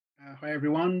Hi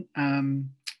everyone. I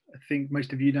think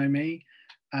most of you know me.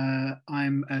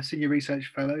 I'm a senior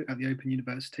research fellow at the Open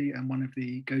University and one of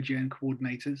the GO-GN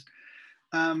coordinators.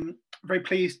 Very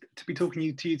pleased to be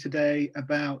talking to you today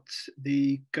about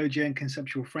the GO-GN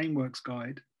Conceptual Frameworks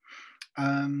guide.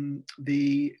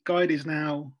 The guide is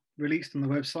now released on the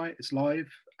website, it's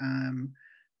live, and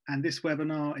this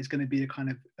webinar is going to be a kind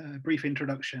of brief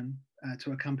introduction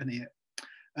to accompany it.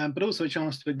 But also a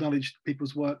chance to acknowledge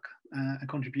people's work and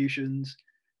contributions,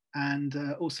 and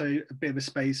also a bit of a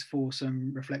space for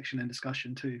some reflection and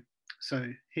discussion too.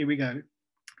 So here we go.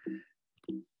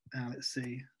 Let's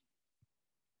see.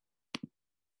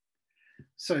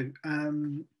 So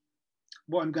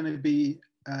what I'm going to be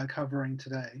covering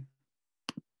today.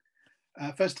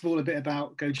 First of all, a bit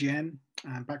about GO-GN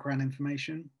and background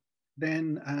information.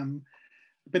 Then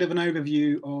a bit of an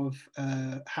overview of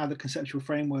how the Conceptual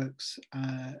Frameworks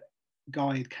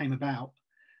guide came about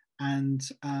and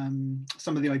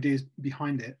some of the ideas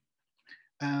behind it.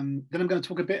 Then I'm going to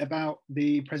talk a bit about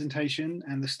the presentation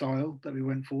and the style that we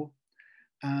went for.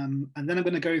 And then I'm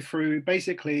going to go through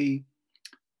basically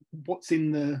what's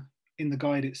in the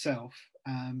guide itself.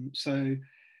 So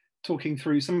talking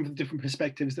through some of the different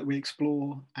perspectives that we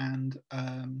explore and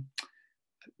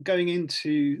going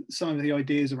into some of the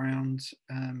ideas around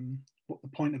what the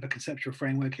point of a conceptual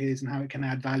framework is and how it can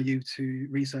add value to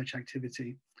research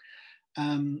activity.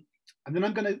 And then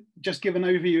I'm going to just give an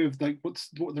overview of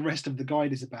what the rest of the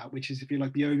guide is about, which is, if you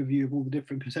like, the overview of all the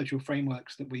different conceptual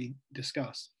frameworks that we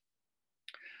discuss.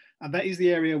 And that is the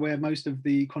area where most of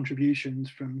the contributions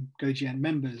from GO-GN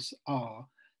members are.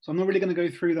 So I'm not really going to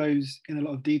go through those in a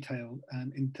lot of detail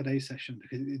in today's session,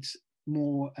 because it's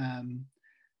more,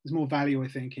 there's more value, I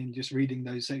think, in just reading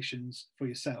those sections for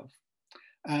yourself.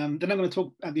 Then I'm going to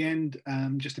talk at the end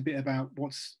just a bit about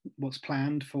what's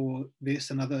planned for this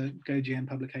and other GO-GN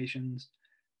publications.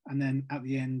 And then at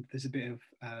the end, there's a bit of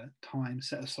time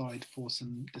set aside for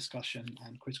some discussion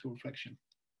and critical reflection.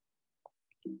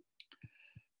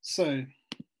 So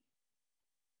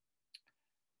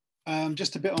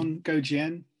just a bit on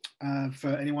GO-GN for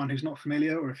anyone who's not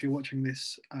familiar, or if you're watching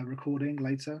this recording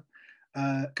later.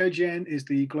 GO-GN is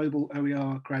the Global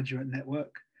OER Graduate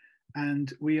Network,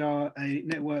 and we are a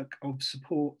network of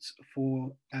support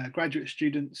for graduate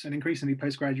students and increasingly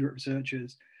postgraduate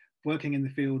researchers working in the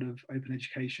field of open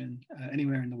education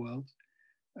anywhere in the world.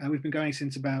 We've been going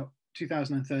since about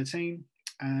 2013,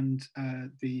 and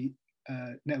the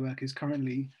network is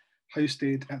currently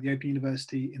hosted at the Open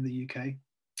University in the UK.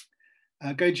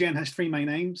 GO-GN has three main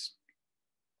aims: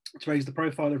 to raise the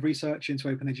profile of research into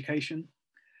open education,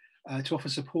 to offer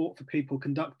support for people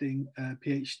conducting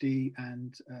PhD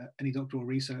and any doctoral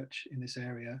research in this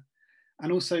area,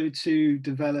 and also to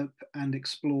develop and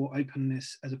explore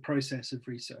openness as a process of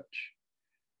research.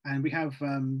 And we have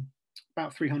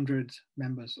about 300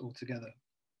 members altogether.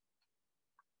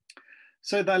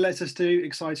 So that lets us do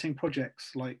exciting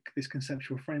projects like this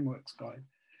Conceptual Frameworks guide.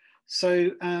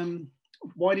 So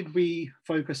why did we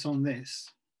focus on this?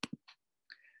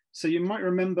 So you might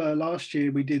remember last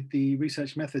year we did the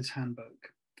Research Methods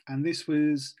Handbook, and this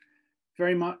was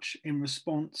very much in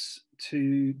response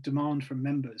to demand from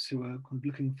members who are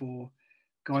looking for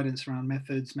guidance around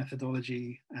methods,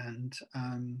 methodology, and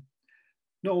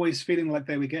not always feeling like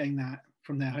they were getting that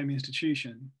from their home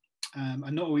institution,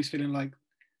 and not always feeling like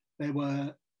there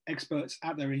were experts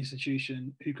at their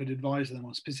institution who could advise them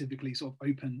on specifically sort of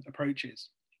open approaches.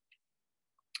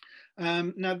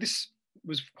 Now this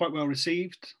was quite well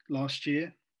received last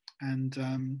year, and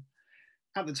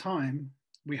at the time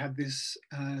we had this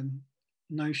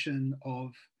notion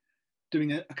of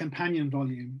doing a companion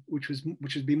volume which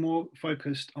would be more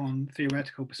focused on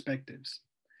theoretical perspectives.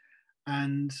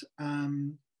 And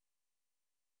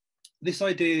this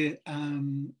idea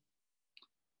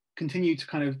continued to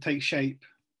kind of take shape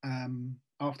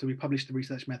after we published the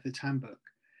Research Methods Handbook,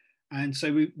 and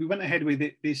so we went ahead with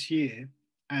it this year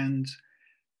and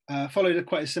followed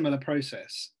quite a similar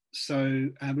process. So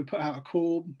we put out a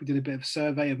call, we did a bit of a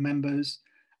survey of members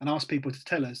and asked people to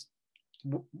tell us,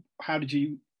 how did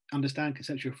you understand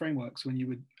conceptual frameworks when you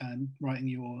were writing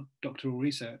your doctoral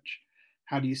research?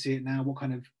 How do you see it now? What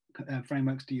kind of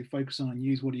frameworks do you focus on and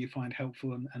use? What do you find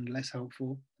helpful and less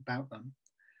helpful about them?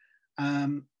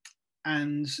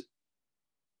 And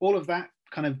all of that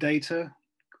kind of data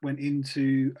went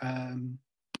into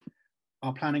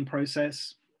our planning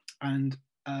process, and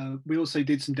we also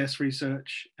did some desk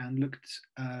research and looked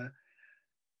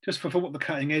just for what the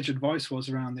cutting edge advice was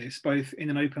around this, both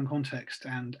in an open context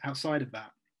and outside of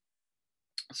that.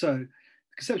 So the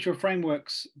Conceptual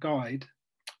Frameworks guide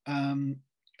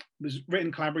was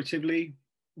written collaboratively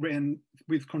written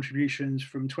with contributions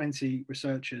from 20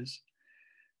 researchers.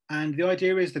 And the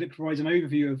idea is that it provides an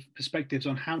overview of perspectives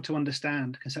on how to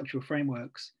understand conceptual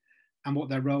frameworks and what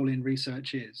their role in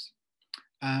research is.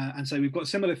 And so we've got a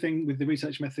similar thing with the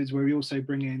research methods, where we also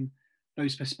bring in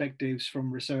those perspectives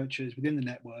from researchers within the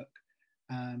network,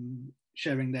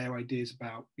 sharing their ideas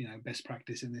about, best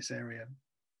practice in this area.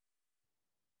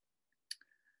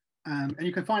 And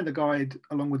you can find the guide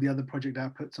along with the other project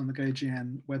outputs on the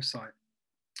GO-GN website.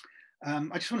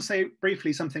 I just want to say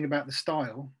briefly something about the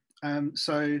style.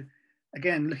 So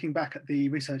again, looking back at the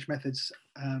research methods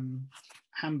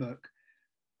handbook,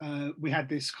 we had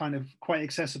this kind of quite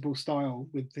accessible style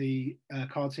with the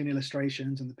cartoon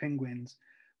illustrations and the penguins,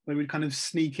 where we'd kind of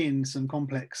sneak in some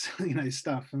complex,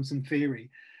 stuff and some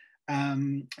theory.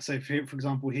 So for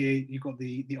example, here you've got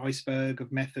the iceberg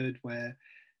of method, where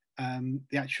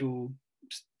the actual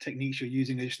techniques you're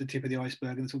using are just the tip of the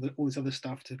iceberg, and there's all this other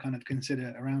stuff to kind of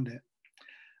consider around it.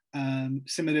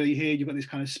 Similarly here, you've got this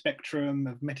kind of spectrum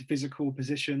of metaphysical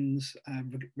positions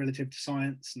relative to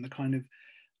science, and the kind of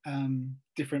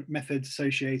different methods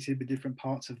associated with different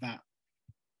parts of that.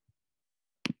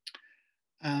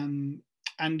 And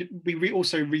we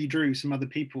also redrew some other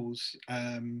people's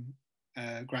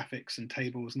graphics and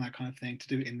tables and that kind of thing to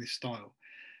do it in this style.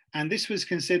 And this was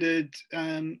considered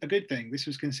a good thing. This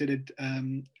was considered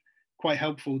quite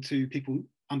helpful to people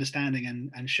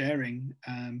understanding and sharing,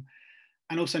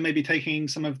 and also maybe taking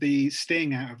some of the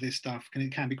sting out of this stuff, because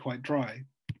it can be quite dry.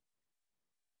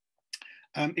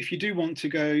 If you do want to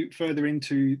go further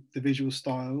into the visual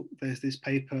style, there's this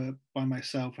paper by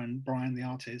myself and Brian, the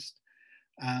artist,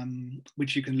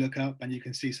 which you can look up, and you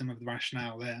can see some of the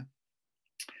rationale there.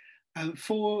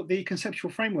 For the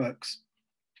conceptual frameworks,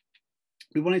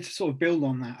 we wanted to sort of build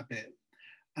on that a bit.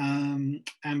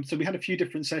 And so we had a few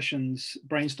different sessions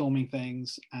brainstorming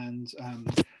things and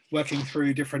working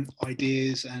through different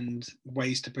ideas and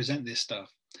ways to present this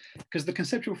stuff. Because the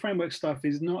conceptual framework stuff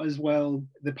is not as well,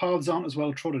 the paths aren't as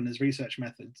well trodden as research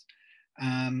methods.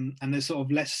 And there's sort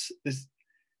of less,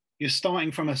 you're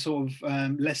starting from a sort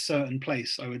of less certain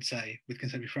place, I would say, with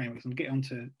conceptual frameworks. I'll get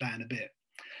onto that in a bit.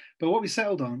 But what we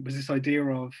settled on was this idea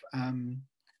of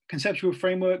conceptual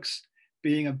frameworks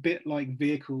being a bit like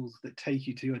vehicles that take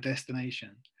you to your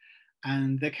destination.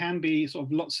 And there can be sort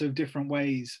of lots of different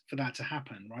ways for that to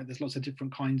happen, right? There's lots of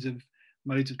different kinds of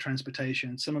modes of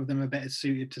transportation. Some of them are better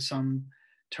suited to some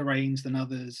terrains than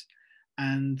others.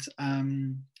 And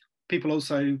people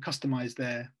also customize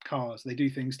their cars. They do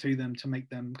things to them to make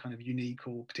them kind of unique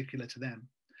or particular to them.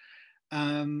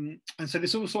 And so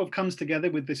this all sort of comes together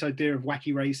with this idea of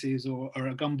wacky races or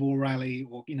a gumball rally,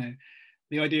 or,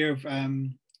 the idea of,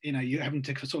 you're having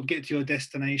to sort of get to your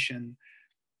destination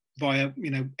via,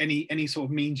 any sort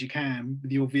of means you can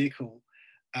with your vehicle,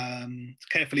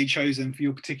 carefully chosen for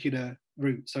your particular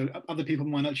route. So other people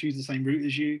might not choose the same route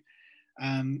as you,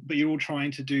 but you're all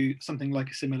trying to do something like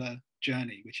a similar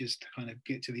journey, which is to kind of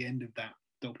get to the end of that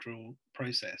doctoral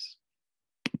process.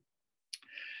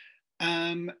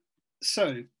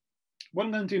 So what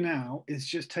I'm going to do now is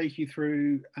just take you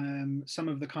through some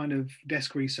of the kind of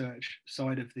desk research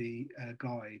side of the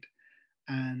guide,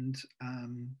 and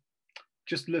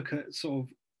just look at sort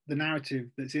of the narrative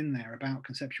that's in there about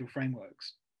conceptual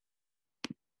frameworks.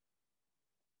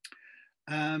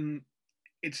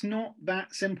 It's not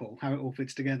that simple how it all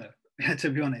fits together, to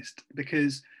be honest,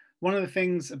 because one of the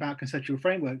things about conceptual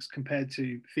frameworks compared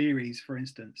to theories, for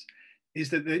instance, is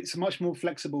that it's a much more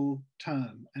flexible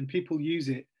term and people use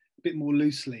it a bit more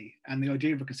loosely. And the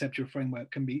idea of a conceptual framework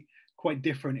can be quite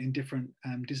different in different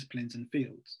disciplines and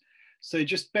fields. So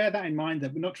just bear that in mind,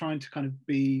 that we're not trying to kind of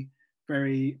be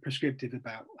very prescriptive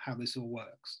about how this all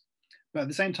works. But at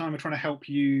the same time, we're trying to help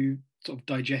you sort of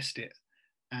digest it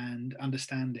and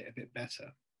understand it a bit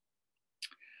better.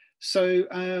 So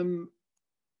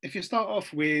if you start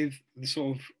off with the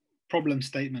sort of problem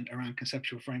statement around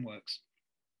conceptual frameworks,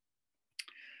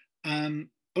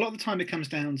 a lot of the time it comes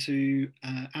down to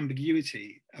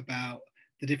ambiguity about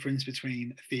the difference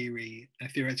between a theory, a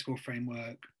theoretical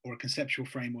framework, or a conceptual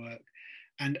framework,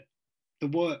 and the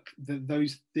work that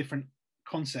those different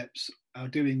concepts are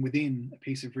doing within a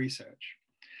piece of research.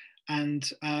 And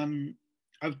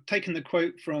I've taken the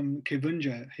quote from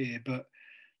Kivunja here, but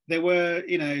there were,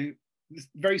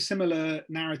 very similar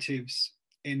narratives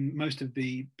in most of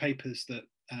the papers that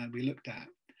we looked at.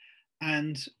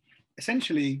 And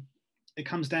essentially, it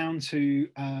comes down to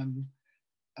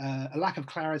a lack of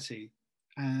clarity,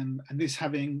 and this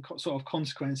having sort of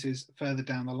consequences further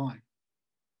down the line.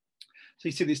 So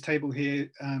you see this table here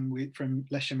from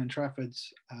Lesham and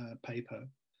Trafford's paper.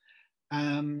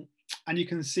 And you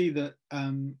can see that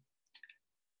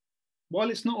while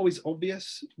it's not always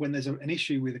obvious when there's an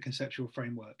issue with a conceptual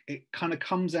framework, it kind of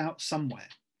comes out somewhere.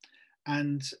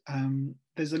 And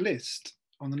there's a list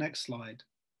on the next slide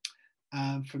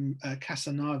from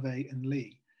Casanave and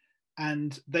Lee.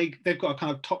 And they've got a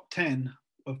kind of top 10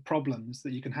 of problems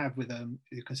that you can have with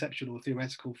your conceptual or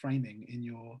theoretical framing in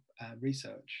your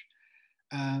research.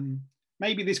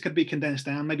 Maybe this could be condensed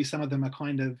down. Maybe some of them are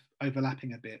kind of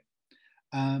overlapping a bit.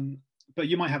 But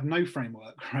you might have no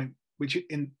framework, right? Which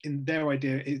in their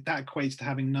idea, that equates to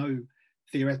having no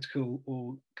theoretical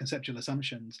or conceptual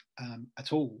assumptions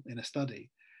at all in a study,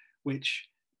 which,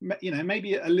 you know,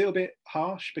 maybe a little bit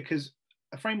harsh, because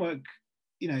a framework,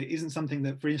 you know, isn't something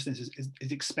that, for instance,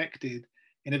 is expected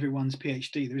in everyone's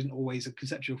PhD. There isn't always a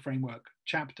conceptual framework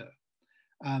chapter.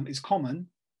 It's common,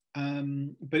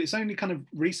 but it's only kind of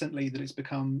recently that it's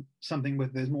become something where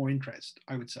there's more interest,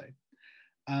 I would say.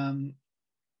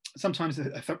 Sometimes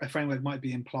a framework might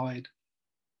be implied,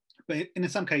 but in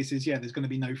some cases, yeah, there's going to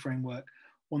be no framework,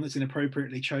 one that's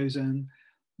inappropriately chosen,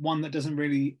 one that doesn't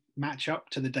really match up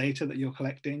to the data that you're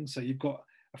collecting. So you've got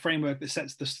a framework that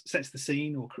sets the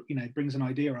scene, or, you know, brings an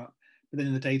idea up, but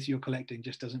then the data you're collecting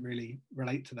just doesn't really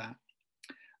relate to that.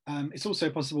 It's also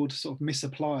possible to sort of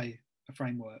misapply a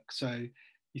framework. So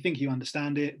you think you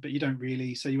understand it, but you don't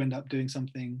really, so you end up doing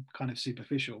something kind of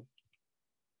superficial.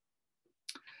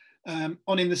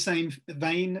 On in the same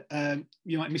vein,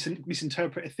 you might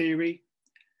misinterpret a theory.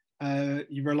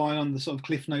 You rely on the sort of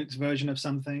Cliff Notes version of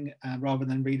something rather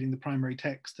than reading the primary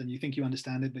text, and you think you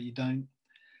understand it, but you don't.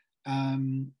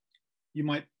 You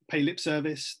might pay lip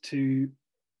service to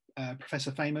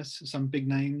Professor Famous, some big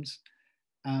names,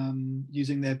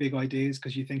 using their big ideas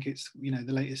because you think it's, you know,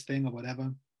 the latest thing or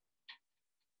whatever,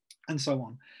 and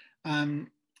so on.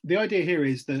 The idea here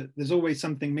is that there's always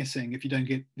something missing if you don't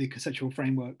get the conceptual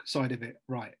framework side of it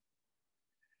right.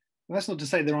 Well, that's not to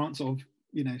say there aren't sort of,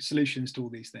 you know, solutions to all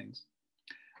these things.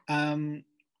 The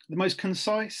most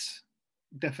concise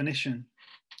definition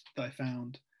that I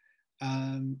found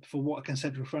for what a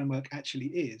conceptual framework actually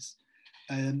is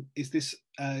this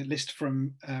list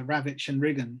from Ravitch and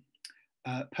Riggin: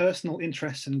 personal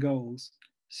interests and goals,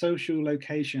 social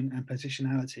location and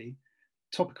positionality,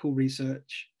 topical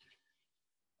research.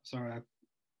 Sorry, I've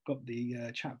got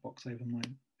the chat box over my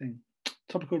thing.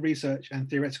 Topical research and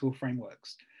theoretical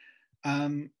frameworks.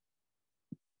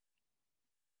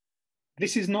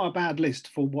 This is not a bad list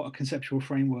for what a conceptual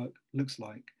framework looks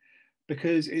like,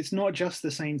 because it's not just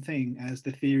the same thing as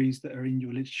the theories that are in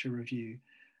your literature review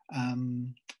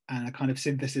and a kind of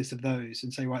synthesis of those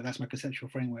and say, right, that's my conceptual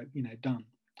framework, you know, done.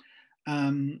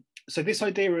 So this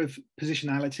idea of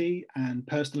positionality and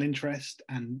personal interest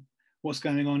and what's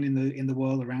going on in the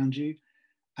world around you,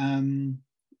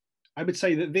 I would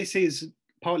say that this is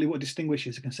partly what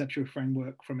distinguishes a conceptual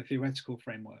framework from a theoretical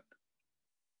framework.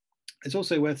 It's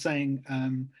also worth saying,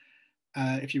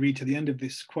 if you read to the end of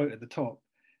this quote at the top,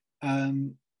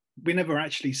 we never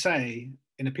actually say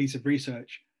in a piece of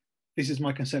research, this is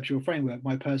my conceptual framework,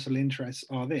 my personal interests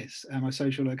are this, and my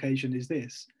social location is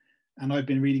this, and I've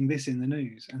been reading this in the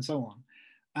news, and so on.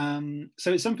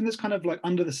 So it's something that's kind of like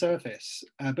under the surface,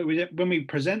 but when we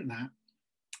present that,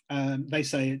 they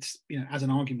say it's, you know, as an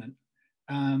argument.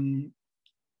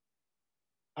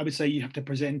 I would say you have to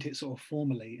present it sort of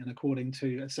formally and according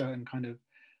to a certain kind of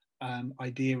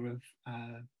idea of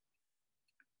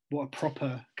what a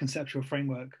proper conceptual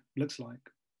framework looks like.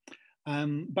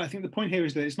 But I think the point here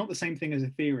is that it's not the same thing as a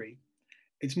theory.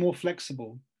 It's more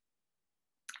flexible.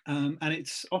 And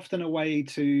it's often a way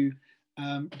to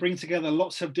bring together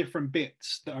lots of different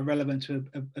bits that are relevant to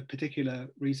a particular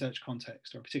research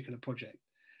context or a particular project.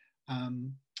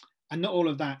 And not all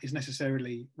of that is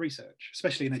necessarily research,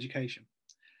 especially in education.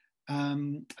 I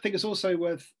think it's also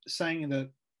worth saying that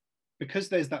because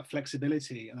there's that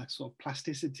flexibility and that sort of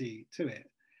plasticity to it,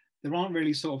 there aren't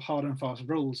really sort of hard and fast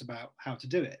rules about how to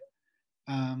do it.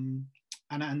 And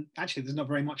actually, there's not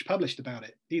very much published about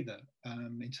it either,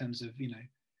 in terms of, you know,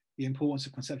 the importance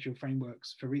of conceptual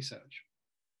frameworks for research.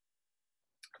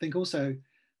 I think also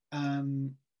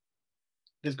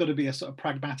there's got to be a sort of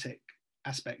pragmatic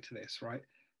aspect to this, right?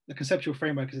 The conceptual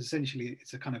framework is essentially,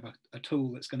 it's a kind of a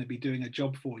tool that's going to be doing a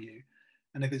job for you.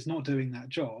 And if it's not doing that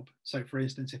job, so for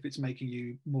instance, if it's making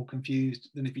you more confused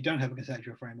than if you don't have a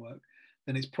conceptual framework,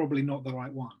 then it's probably not the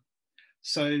right one.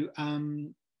 So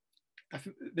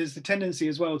there's the tendency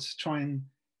as well to try and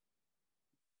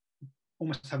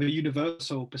almost have a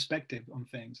universal perspective on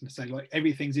things and to say, like,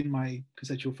 everything's in my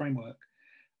conceptual framework.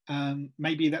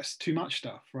 Maybe that's too much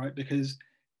stuff, right? Because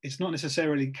it's not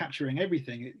necessarily capturing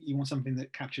everything. You want something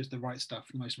that captures the right stuff,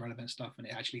 the most relevant stuff, and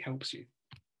it actually helps you.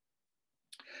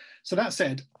 So that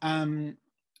said,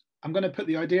 I'm going to put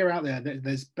the idea out there that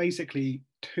there's basically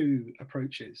two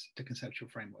approaches to conceptual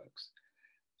frameworks,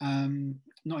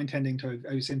 not intending to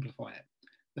oversimplify it.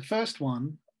 The first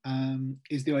one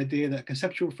is the idea that a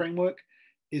conceptual framework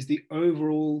is the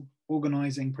overall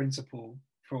organizing principle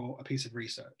for a piece of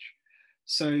research.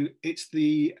 So it's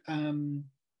the,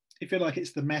 if you like,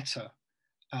 it's the meta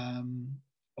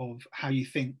of how you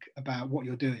think about what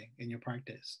you're doing in your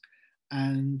practice.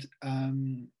 And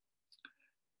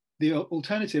the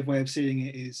alternative way of seeing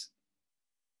it is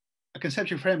a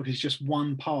conceptual framework is just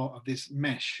one part of this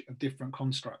mesh of different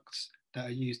constructs that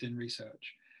are used in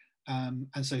research. And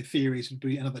so theories would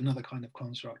be another kind of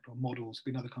construct, or models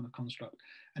would be another kind of construct.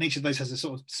 And each of those has a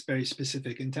sort of very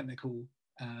specific and technical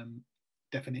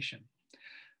definition.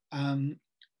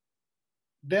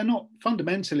 They're not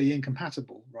fundamentally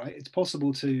incompatible, right? It's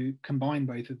possible to combine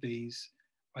both of these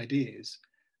ideas.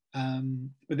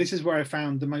 But this is where I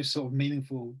found the most sort of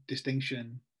meaningful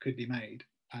distinction could be made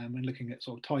when looking at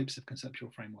sort of types of conceptual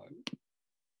framework.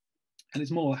 And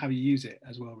it's more how you use it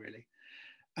as well, really.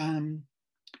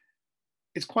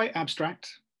 It's quite abstract,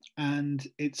 and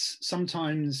it's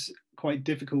sometimes quite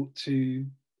difficult to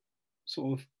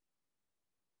sort of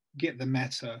get the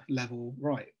meta level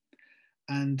right.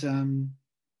 And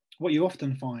what you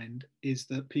often find is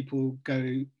that people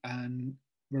go and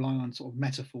rely on sort of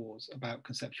metaphors about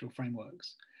conceptual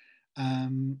frameworks.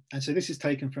 And so this is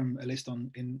taken from a list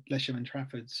in Lesham and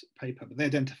Trafford's paper, but they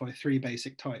identify 3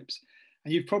 basic types.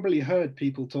 And you've probably heard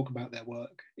people talk about their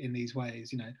work in these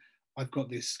ways. You know, I've got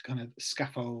this kind of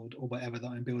scaffold or whatever that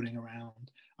I'm building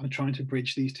around. I'm trying to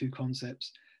bridge these 2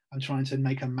 concepts. I'm trying to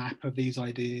make a map of these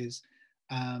ideas,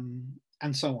 and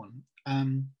so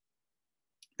on.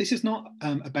 This is not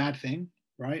a bad thing,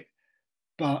 right?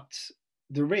 But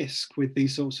the risk with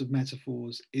these sorts of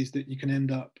metaphors is that you can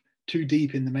end up too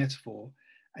deep in the metaphor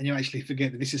and you actually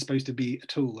forget that this is supposed to be a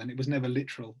tool, and it was never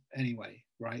literal anyway,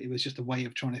 right? It was just a way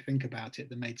of trying to think about it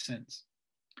that made sense.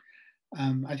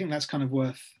 I think that's kind of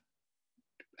worth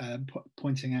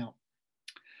pointing out.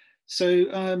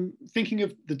 So thinking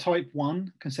of the type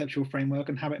 1 conceptual framework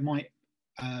and how it might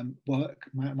work,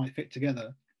 might fit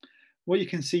together, what you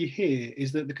can see here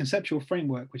is that the conceptual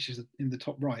framework, which is in the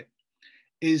top right,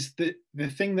 is the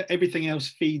thing that everything else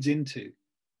feeds into.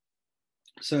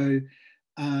 So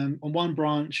on one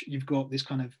branch, you've got this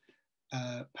kind of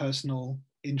personal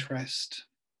interest,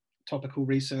 topical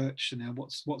research, you know,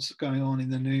 what's going on in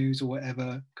the news or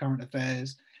whatever, current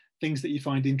affairs, things that you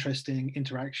find interesting,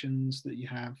 interactions that you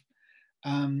have.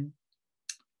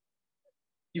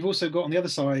 You've also got on the other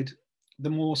side, the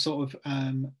more sort of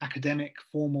academic,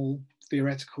 formal,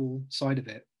 theoretical side of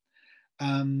it.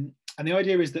 And the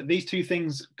idea is that these 2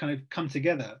 things kind of come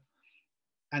together,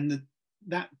 and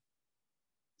that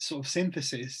sort of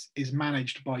synthesis is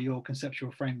managed by your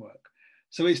conceptual framework.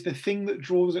 So it's the thing that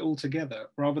draws it all together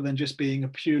rather than just being a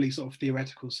purely sort of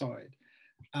theoretical side.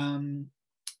 I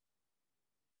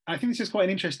think this is quite an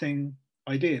interesting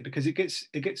idea because it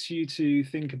gets you to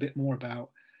think a bit more about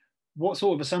what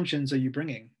sort of assumptions are you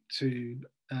bringing to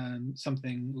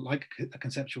something like a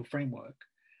conceptual framework.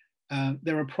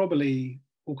 There are probably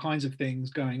all kinds of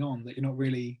things going on that you're not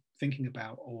really thinking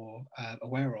about or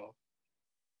aware of.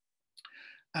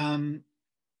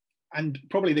 And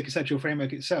probably the conceptual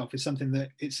framework itself is something that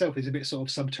itself is a bit sort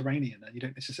of subterranean, and you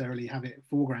don't necessarily have it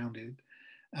foregrounded.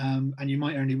 And you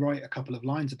might only write a couple of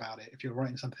lines about it if you're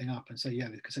writing something up and say, yeah,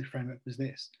 the conceptual framework was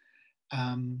this.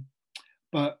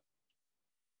 But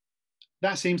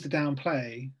that seems to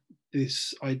downplay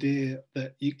this idea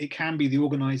that it can be the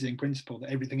organizing principle that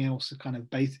everything else kind of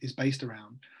is based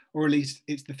around, or at least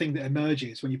it's the thing that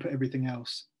emerges when you put everything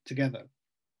else together.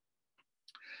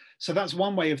 So that's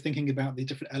one way of thinking about the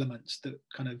different elements that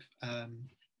kind of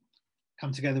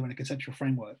come together in a conceptual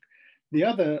framework. The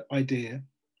other idea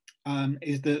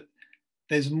is that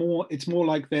it's more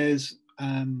like there's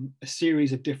a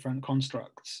series of different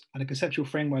constructs, and a conceptual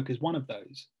framework is one of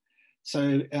those.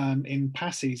 So in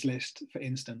Passey's list, for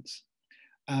instance,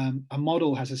 a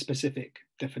model has a specific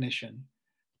definition,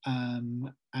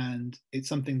 and it's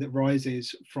something that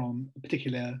rises from a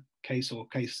particular case or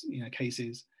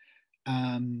cases,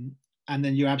 and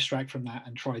then you abstract from that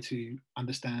and try to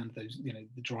understand those,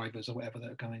 the drivers or whatever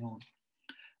that are going on.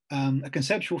 A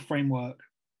conceptual framework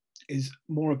is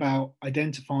more about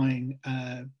identifying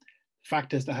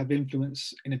factors that have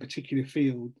influence in a particular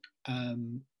field,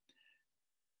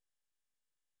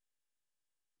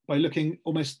 by looking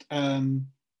almost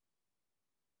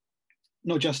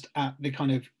not just at the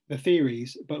kind of the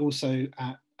theories, but also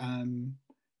at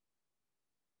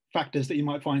factors that you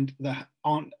might find that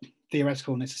aren't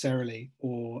theoretical necessarily,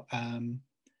 or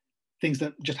things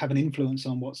that just have an influence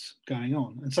on what's going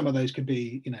on. And some of those could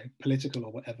be, political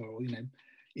or whatever, or,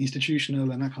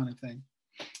 institutional and that kind of thing.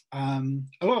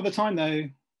 A lot of the time, though,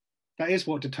 that is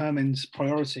what determines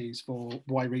priorities for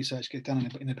why research gets done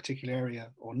in a particular area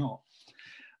or not.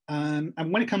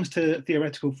 And when it comes to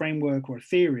theoretical framework or a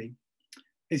theory,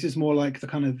 this is more like the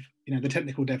kind of, the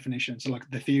technical definition. So like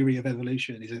the theory of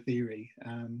evolution is a theory,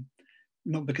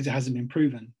 not because it hasn't been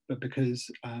proven, but because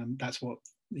that's what,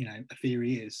 a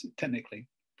theory is technically.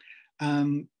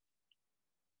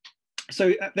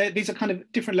 So these are kind of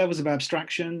different levels of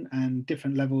abstraction and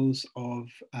different levels of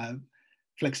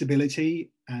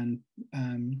flexibility and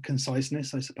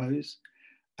conciseness, I suppose.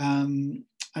 And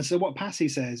so what Passy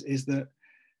says is that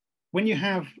when you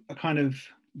have a kind of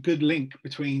good link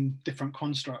between different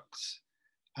constructs,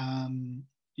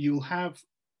 you'll have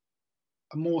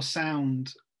a more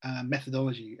sound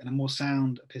methodology and a more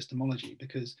sound epistemology,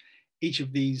 because each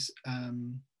of these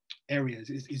areas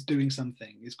is doing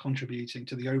something, is contributing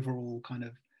to the overall kind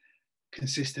of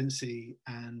consistency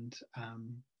and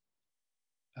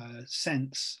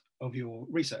sense of your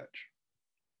research.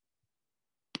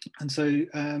 And so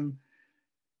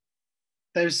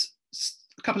there's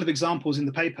a couple of examples in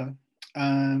the paper,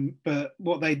 but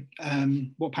what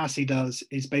Passy does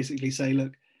is basically say,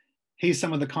 look, here's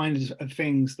some of the kinds of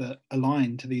things that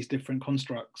align to these different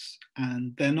constructs,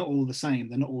 and they're not all the same.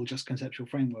 They're not all just conceptual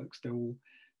frameworks. They're all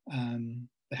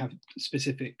they have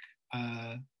specific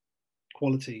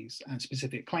qualities and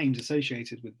specific claims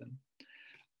associated with them.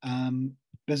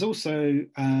 There's also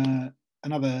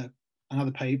another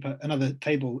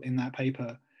table in that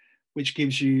paper, which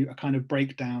gives you a kind of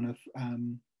breakdown of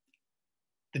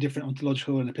the different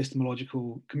ontological and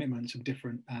epistemological commitments of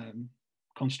different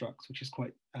constructs, which is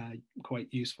quite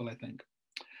useful, I think.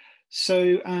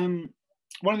 So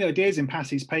one of the ideas in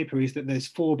Passy's paper is that there's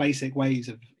 4 basic ways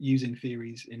of using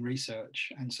theories in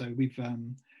research, and so we've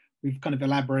kind of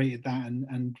elaborated that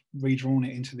and redrawn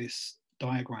it into this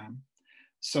diagram.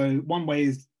 So one way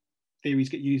is theories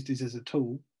get used is as a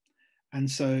tool, and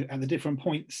so at the different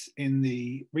points in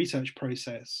the research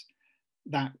process,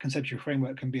 that conceptual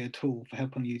framework can be a tool for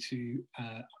helping you to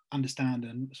understand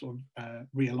and sort of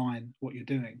realign what you're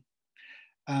doing.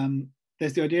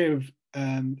 There's the idea of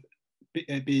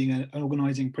it being an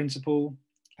organizing principle.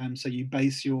 So you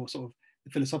base your sort of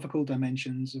the philosophical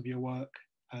dimensions of your work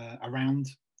around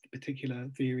particular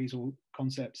theories or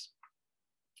concepts.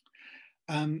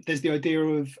 There's the idea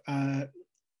of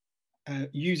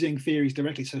using theories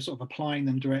directly, so sort of applying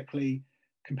them directly,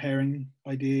 comparing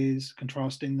ideas,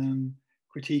 contrasting them,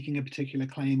 critiquing a particular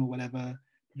claim or whatever,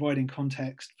 providing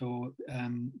context for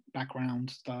background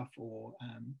stuff or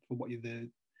for what you're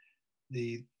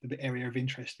the area of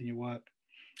interest in your work.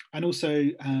 And also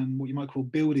what you might call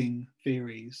building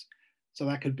theories. So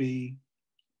that could be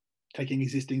taking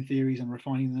existing theories and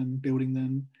refining them, building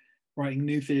them, writing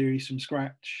new theories from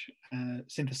scratch,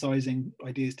 synthesizing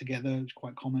ideas together, which is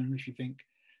quite common if you think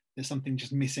there's something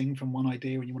just missing from one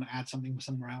idea and you want to add something from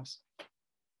somewhere else.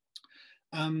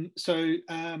 So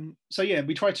yeah,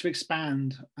 we tried to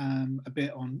expand a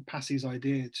bit on Passy's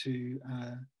idea to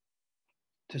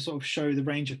sort of show the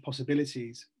range of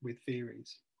possibilities with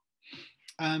theories.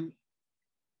 Another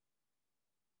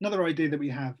idea that we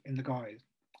have in the guide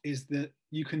is that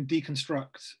you can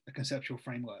deconstruct a conceptual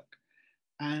framework,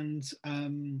 and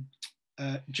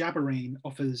Jabarine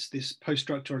offers this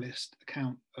post-structuralist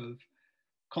account of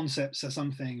concepts as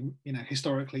something,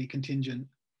 historically contingent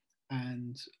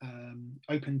and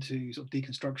open to sort of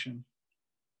deconstruction.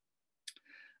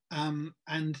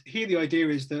 And here the idea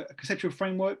is that a conceptual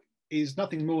framework is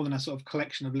nothing more than a sort of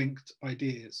collection of linked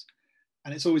ideas,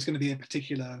 and it's always going to be a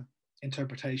particular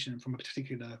interpretation from a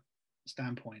particular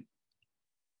standpoint.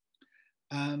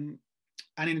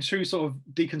 And in true sort of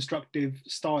deconstructive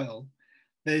style,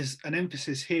 there's an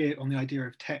emphasis here on the idea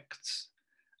of texts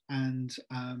and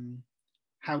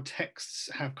how texts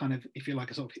have kind of, if you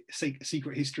like, a sort of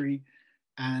secret history,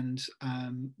 and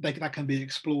that can be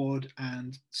explored.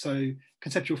 And so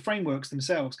conceptual frameworks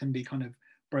themselves can be kind of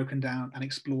broken down and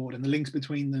explored, and the links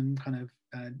between them kind of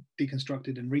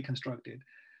deconstructed and reconstructed.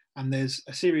 And there's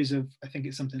a series of, I think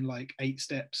it's something like 8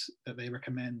 steps that they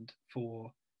recommend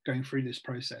for going through this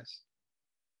process.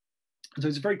 And so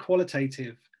it's a very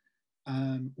qualitative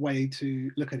way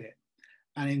to look at it.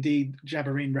 And indeed,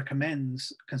 Jabarine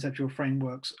recommends conceptual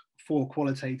frameworks for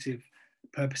qualitative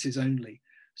purposes only.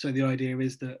 So the idea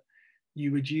is that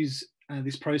you would use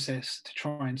this process to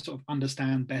try and sort of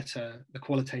understand better the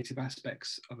qualitative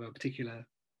aspects of a particular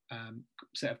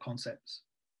set of concepts.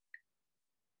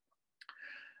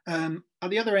 At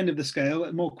the other end of the scale,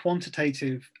 a more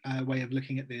quantitative way of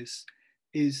looking at this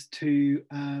is to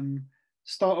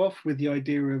start off with the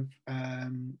idea of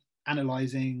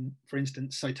analyzing, for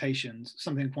instance, citations,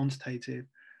 something quantitative,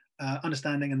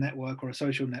 understanding a network or a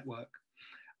social network.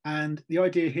 And the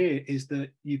idea here is that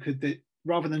you could,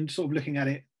 rather than sort of looking at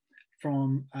it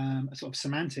from a sort of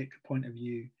semantic point of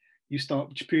view, you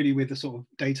start purely with a sort of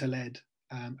data-led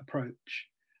approach.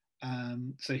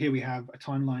 So here we have a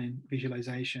timeline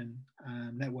visualization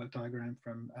network diagram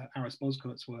from Aras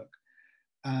Bozkurt's work.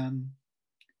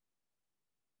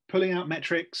 Pulling out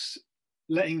metrics,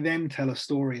 letting them tell a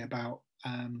story about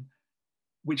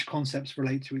which concepts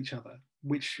relate to each other,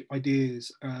 which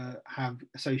ideas have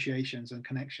associations and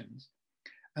connections.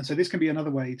 And so this can be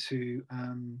another way to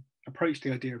approach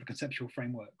the idea of a conceptual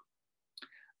framework.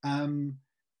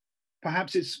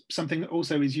 Perhaps it's something that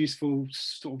also is useful to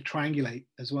sort of triangulate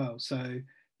as well. So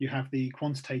you have the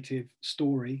quantitative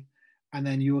story, and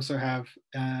then you also have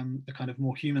the kind of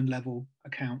more human level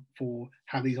account for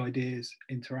how these ideas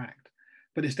interact.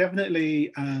 But it's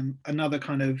definitely another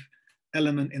kind of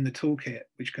element in the toolkit,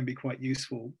 which can be quite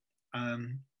useful.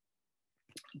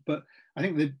 But I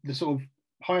think the sort of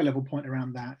higher level point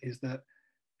around that is that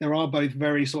there are both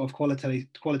very sort of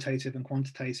qualitative and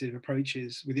quantitative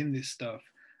approaches within this stuff.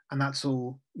 And that's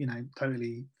all, you know,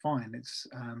 totally fine. It's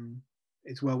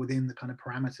well within the kind of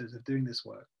parameters of doing this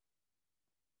work.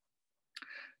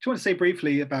 Do you want to say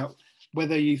briefly about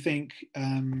whether you think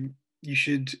you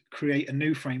should create a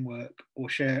new framework or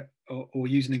share or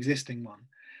use an existing one?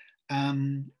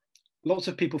 Lots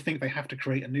of people think they have to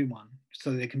create a new one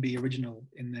so they can be original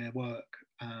in their work.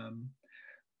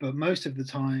 But most of the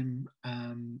time,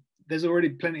 there's already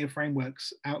plenty of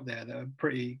frameworks out there that are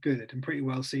pretty good and pretty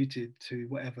well suited to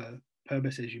whatever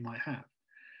purposes you might have.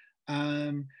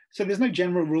 So there's no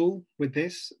general rule with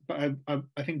this, but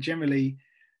I think generally,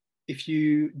 if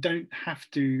you don't have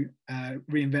to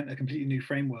reinvent a completely new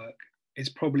framework, it's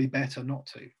probably better not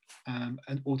to,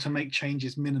 or to make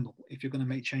changes minimal if you're going to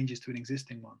make changes to an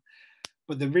existing one.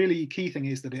 But the really key thing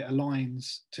is that it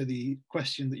aligns to the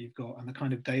question that you've got and the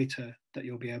kind of data that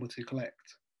you'll be able to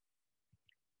collect.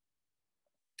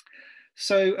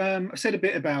 So I said a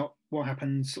bit about what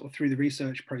happens sort of through the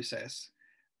research process.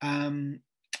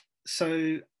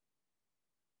 So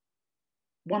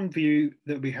one view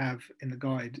that we have in the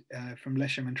guide from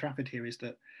Lesham and Trafford here is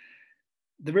that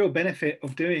the real benefit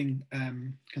of doing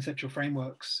conceptual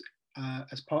frameworks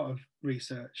as part of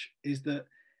research is that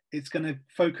it's going to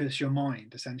focus your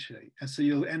mind essentially. And so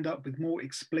you'll end up with more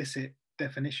explicit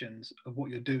definitions of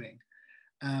what you're doing.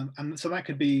 And so that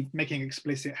could be making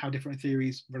explicit how different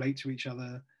theories relate to each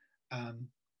other,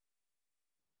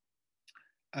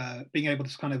 being able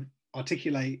to kind of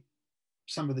articulate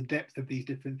some of the depth of these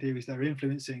different theories that are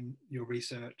influencing your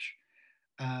research,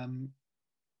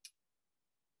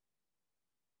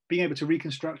 being able to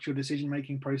reconstruct your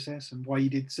decision-making process and why you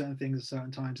did certain things at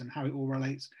certain times and how it all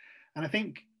relates. And I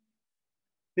think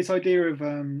this idea of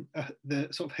the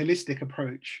sort of holistic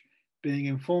approach being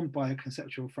informed by a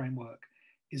conceptual framework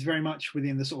is very much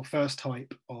within the sort of first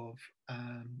type of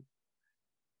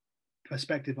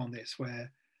perspective on this,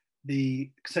 where the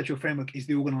conceptual framework is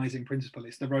the organizing principle,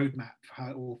 it's the roadmap for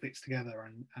how it all fits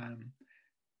together. And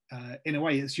in a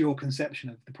way, it's your conception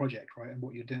of the project, right, and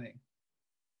what you're doing.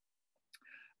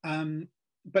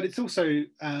 But it's also,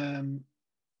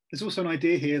 there's also an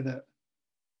idea here that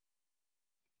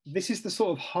this is the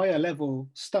sort of higher level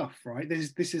stuff, right?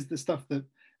 This is the stuff that,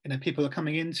 you know, people are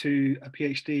coming into a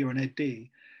PhD or an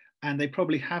EdD, and they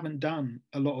probably haven't done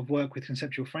a lot of work with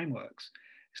conceptual frameworks.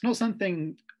 It's not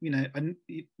something, you know, I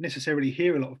necessarily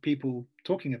hear a lot of people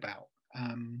talking about,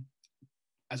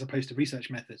 as opposed to research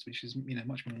methods, which is, you know,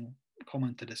 much more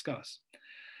common to discuss.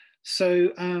 So,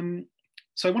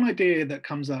 so one idea that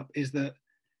comes up is that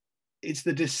it's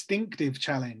the distinctive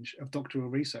challenge of doctoral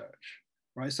research,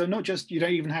 right? So not just, you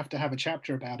don't even have to have a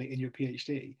chapter about it in your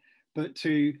PhD, but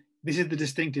this is the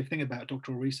distinctive thing about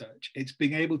doctoral research. It's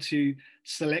being able to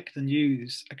select and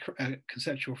use a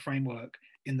conceptual framework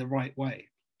in the right way.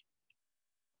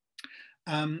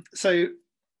 So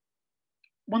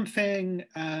one thing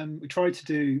we tried to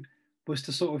do was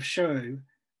to sort of show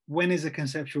when is a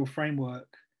conceptual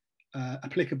framework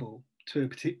applicable to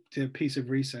a piece of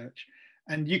research.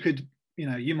 And you could, you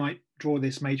know, you might draw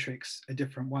this matrix a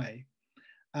different way.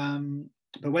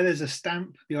 But where there's a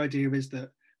stamp, the idea is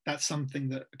that that's something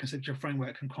that a conceptual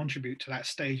framework can contribute to that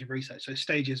stage of research. So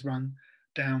stages run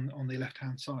down on the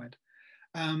left-hand side.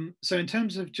 So in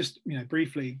terms of just, you know,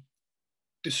 briefly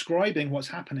describing what's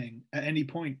happening at any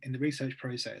point in the research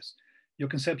process, your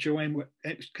conceptual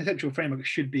framework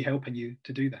should be helping you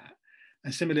to do that.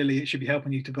 And similarly, it should be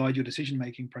helping you to guide your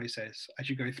decision-making process as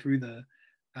you go through the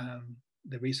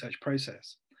the research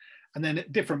process. And then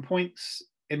at different points,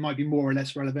 it might be more or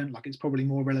less relevant. Like it's probably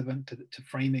more relevant to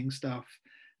framing stuff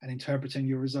and interpreting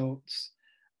your results,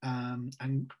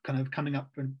 and kind of coming up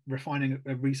and refining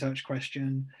a research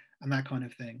question and that kind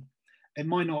of thing. It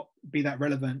might not be that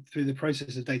relevant through the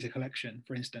process of data collection,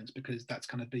 for instance, because that's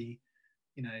kind of the,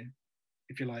 you know,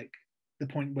 if you like, the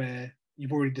point where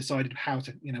you've already decided how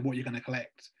to, you know, what you're going to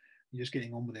collect. You're just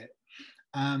getting on with it.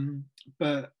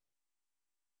 But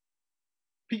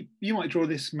you might draw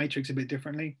this matrix a bit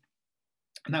differently,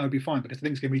 and that would be fine because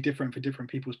things can be different for different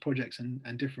people's projects and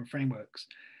different frameworks.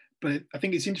 But I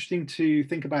think it's interesting to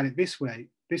think about it this way,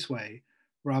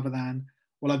 rather than,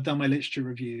 well, I've done my literature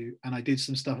review and I did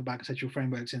some stuff about conceptual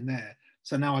frameworks in there,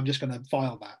 so now I'm just going to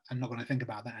file that and not going to think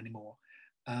about that anymore.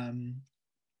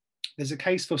 There's a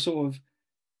case for sort of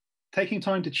taking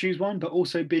time to choose one, but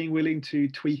also being willing to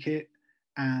tweak it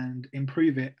and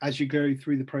improve it as you go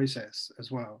through the process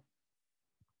as well.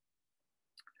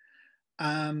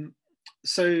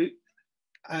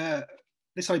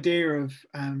 This idea of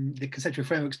the conceptual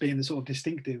frameworks being the sort of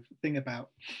distinctive thing about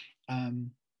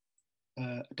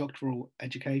doctoral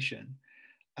education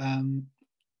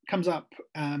comes up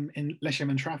in Lesham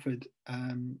and Trafford,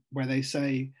 where they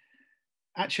say,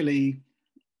 actually,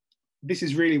 this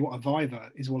is really what a viva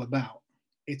is all about.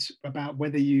 It's about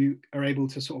whether you are able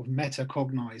to sort of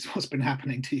metacognize what's been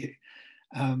happening to you,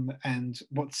 and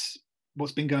what's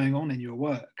been going on in your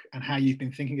work and how you've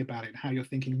been thinking about it, how your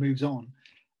thinking moves on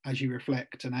as you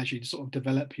reflect and as you sort of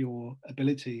develop your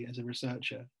ability as a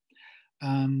researcher.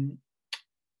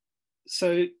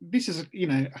 So this is, you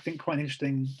know, I think quite an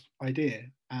interesting idea,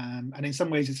 and in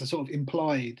some ways it's a sort of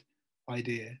implied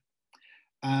idea.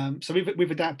 So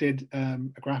we've adapted a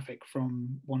graphic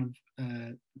from one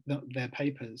of their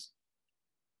papers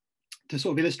to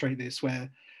sort of illustrate this, where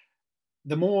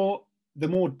the more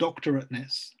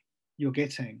doctorateness you're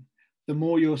getting, the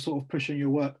more you're sort of pushing your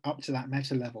work up to that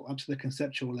meta level, up to the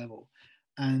conceptual level,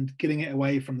 and getting it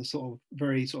away from the sort of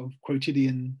very sort of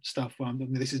quotidian stuff where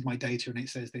this is my data and it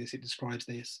says this, it describes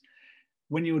this.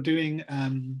 When you're doing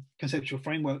conceptual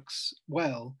frameworks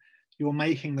well, you're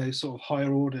making those sort of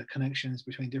higher order connections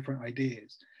between different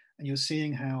ideas, and you're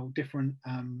seeing how different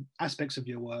aspects of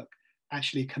your work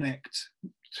actually connect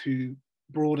to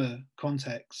broader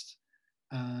context,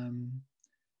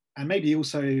 and maybe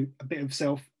also a bit of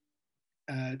self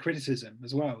criticism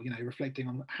as well, you know, reflecting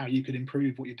on how you could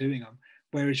improve what you're doing on,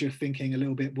 whereas you're thinking a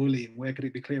little bit woolly and where could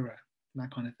it be clearer, and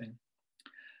that kind of thing.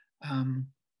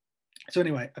 So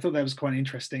anyway, I thought that was quite an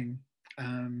interesting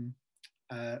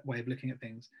way of looking at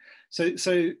things.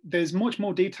 So there's much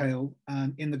more detail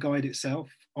in the guide itself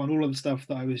on all of the stuff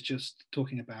that I was just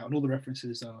talking about, and all the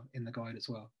references are in the guide as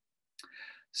well.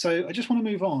 So I just want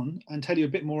to move on and tell you a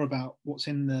bit more about what's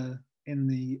in the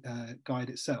guide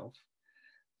itself.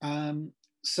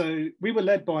 So we were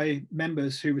led by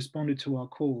members who responded to our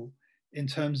call in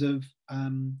terms of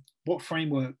what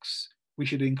frameworks we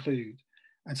should include.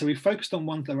 And so we focused on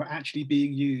ones that were actually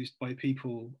being used by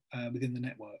people within the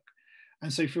network.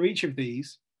 And so for each of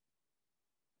these,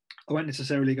 I won't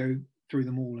necessarily go through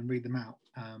them all and read them out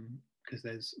because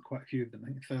there's quite a few of them,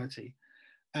 I think 30.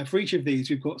 For each of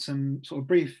these, we've got some sort of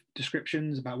brief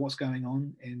descriptions about what's going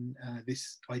on in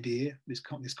this idea, this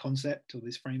concept or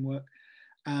this framework.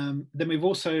 Then we've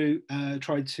also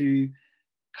tried to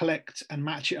collect and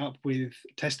match it up with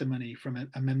testimony from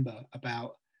a member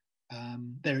about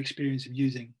their experience of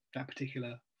using that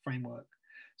particular framework.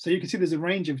 So you can see there's a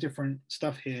range of different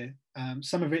stuff here.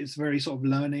 Some of it's very sort of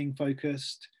learning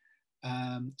focused.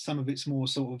 Some of it's more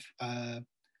sort of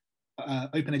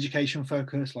open education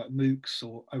focused, like MOOCs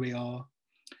or OER.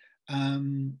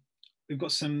 We've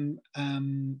got some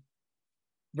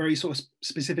very sort of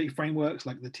specific frameworks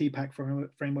like the TPAC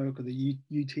framework or the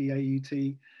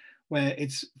UTAUT, where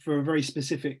it's for a very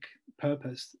specific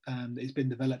purpose that it's been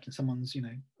developed and someone's, you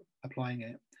know, applying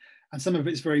it. And some of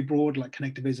it's very broad, like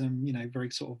connectivism, you know, very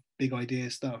sort of big idea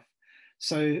stuff.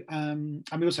 So, and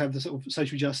we also have the sort of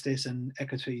social justice and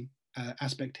equity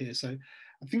aspect here. So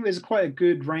I think there's quite a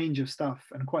good range of stuff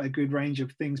and quite a good range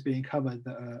of things being covered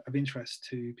that are of interest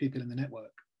to people in the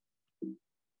network.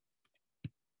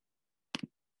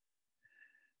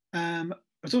 I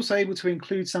was also able to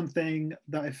include something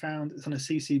that I found that's on a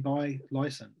CC BY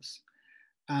license.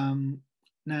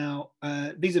 Now,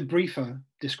 these are briefer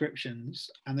descriptions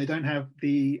and they don't have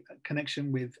the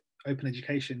connection with open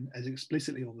education as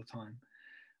explicitly all the time.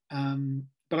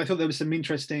 But I thought there was some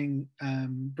interesting,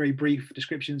 very brief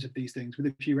descriptions of these things with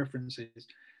a few references.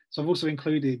 So I've also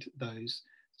included those.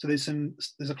 So there's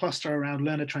a cluster around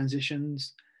learner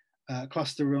transitions, a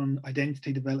cluster on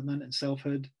identity development and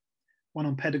selfhood, one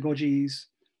on pedagogies,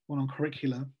 one on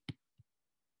curricula,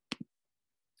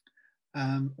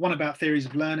 one about theories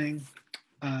of learning,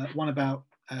 one about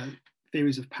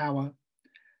theories of power,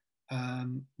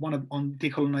 one on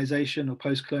decolonization or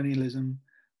post-colonialism,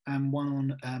 and one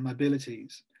on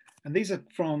mobilities. And these are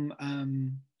from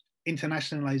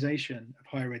internationalization of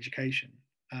higher education.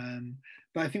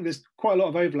 But I think there's quite a lot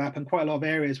of overlap and quite a lot of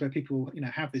areas where people,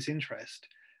 have this interest.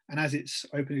 And as it's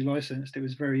openly licensed, it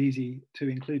was very easy to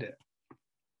include it.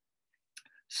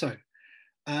 So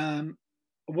I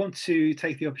want to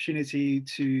take the opportunity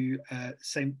to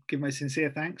give my sincere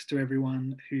thanks to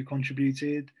everyone who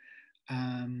contributed.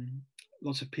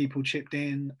 Lots of people chipped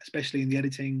in, especially in the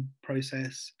editing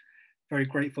process. Very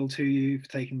grateful to you for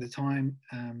taking the time.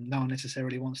 No one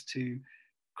necessarily wants to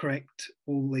correct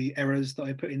all the errors that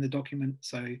I put in the document,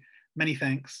 so many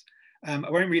thanks. I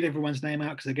won't read everyone's name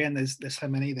out because again, there's so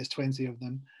many, there's 20 of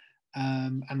them.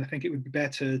 And I think it would be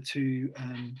better to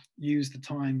use the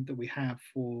time that we have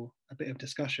for a bit of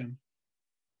discussion.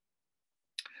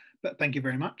 But thank you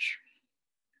very much.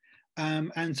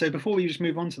 And so before we just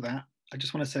move on to that, I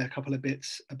just want to say a couple of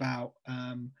bits about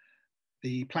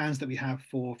the plans that we have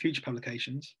for future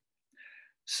publications.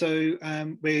 So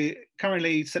we're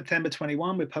currently September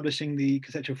 21, we're publishing the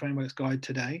Conceptual Frameworks Guide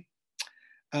today.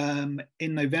 In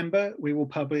November, we will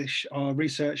publish our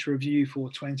research review for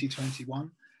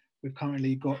 2021. We've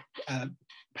currently got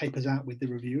papers out with the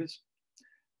reviewers.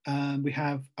 We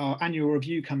have our annual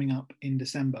review coming up in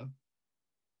December.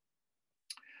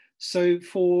 So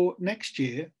for next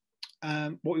year,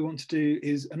 what we want to do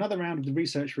is another round of the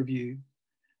research review,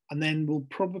 and then we'll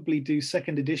probably do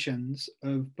second editions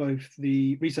of both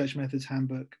the Research Methods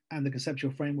Handbook and the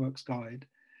Conceptual Frameworks Guide,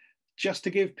 just to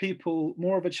give people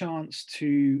more of a chance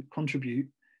to contribute,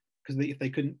 because if they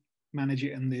couldn't manage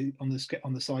it on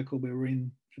the cycle we were in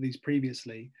for these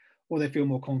previously, or they feel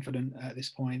more confident at this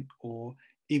point, or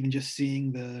even just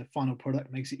seeing the final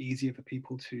product makes it easier for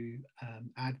people to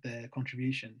add their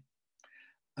contribution.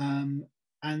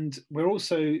 And we're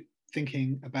also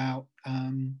thinking about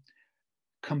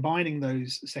combining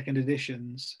those second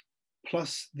editions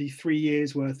plus the 3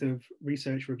 years worth of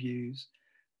research reviews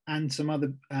and some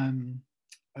other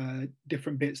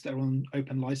different bits that are on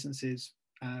open licenses,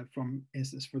 from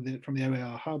instance from the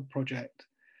OER Hub project,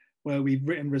 where we've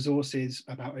written resources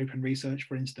about open research,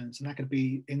 for instance, and that could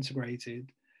be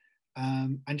integrated,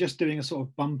 and just doing a sort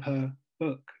of bumper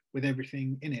book with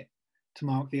everything in it to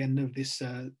mark the end of this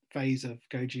phase of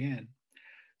GO-GN.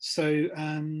 So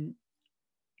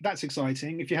that's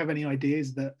exciting. If you have any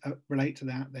ideas that relate to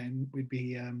that, then we'd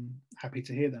be happy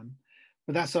to hear them.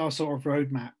 But that's our sort of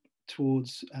roadmap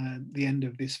towards the end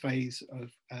of this phase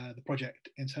of the project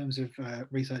in terms of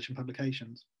research and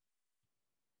publications.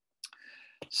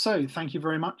 So thank you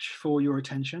very much for your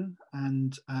attention,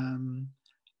 and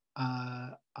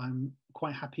I'm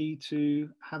quite happy to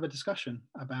have a discussion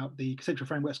about the Conceptual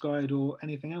Frameworks Guide or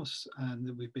anything else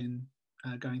that we've been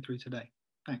going through today.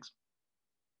 Thanks.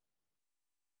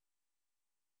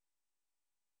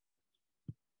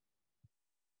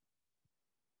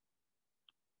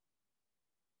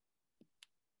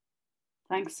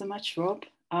 Thanks so much, Rob.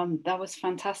 That was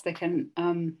fantastic.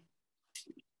 And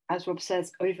as Rob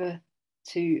says, over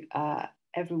to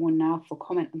everyone now for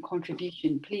comment and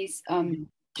contribution. Please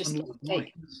just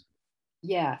take,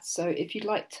 yeah, so if you'd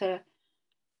like to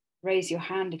raise your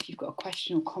hand if you've got a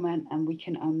question or comment, and we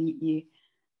can unmute you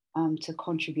to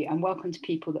contribute. And welcome to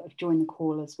people that have joined the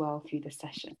call as well through the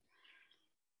session.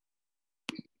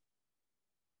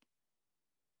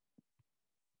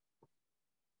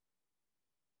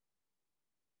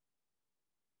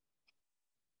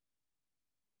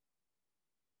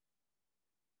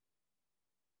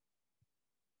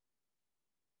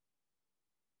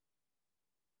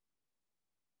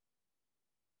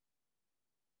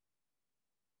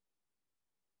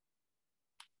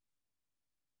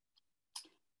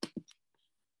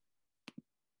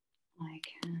 I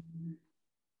can.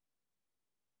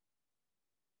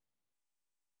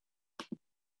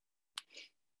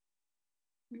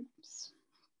 Oops.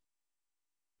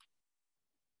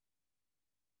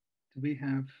 Do we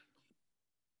have,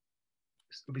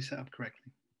 will be set up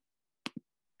correctly?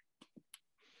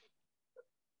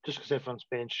 Just because everyone's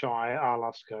being shy, I'll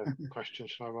ask a question,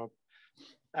 shall I, Rob?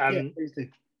 Yeah, please do.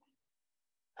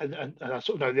 And I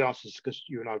sort of know the answers because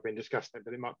you and I have been discussing it,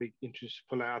 but it might be interesting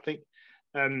to pull out. I think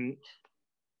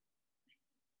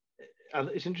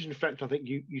it's interesting to reflect. I think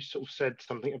you sort of said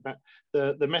something about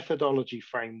the methodology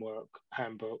framework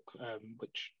handbook,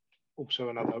 which also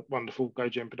another wonderful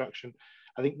GO-GN production.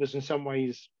 I think was in some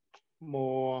ways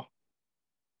more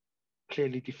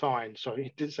clearly defined. Sorry,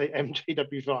 it did say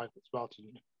MJW5. It's Martin.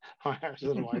 I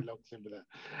don't know why I logged in with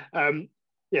that.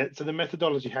 Yeah, so the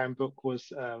methodology handbook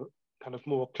was kind of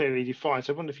more clearly defined.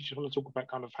 So I wonder if you just want to talk about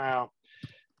kind of how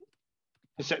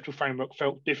conceptual framework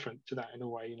felt different to that in a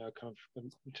way, you know, kind of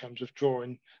in terms of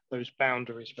drawing those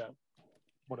boundaries about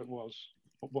what it was,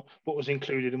 what was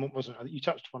included and what wasn't. I think you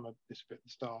touched upon this bit at the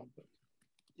start. But.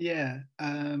 Yeah.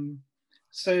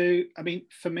 So, I mean,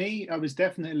 for me, I was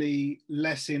definitely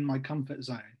less in my comfort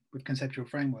zone with conceptual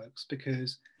frameworks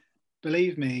because,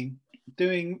 believe me,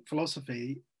 doing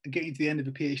philosophy and getting to the end of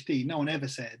a PhD, no one ever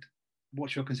said,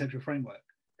 what's your conceptual framework?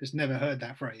 Just never heard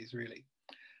that phrase, really.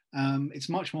 It's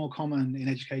much more common in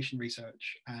education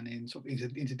research and in sort of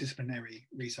interdisciplinary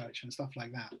research and stuff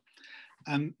like that.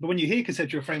 But when you hear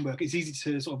conceptual framework, it's easy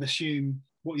to sort of assume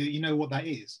what you know what that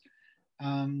is.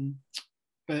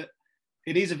 But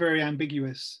it is a very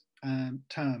ambiguous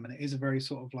term, and it is a very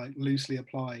sort of like loosely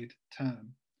applied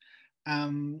term.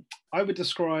 I would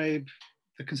describe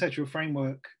the conceptual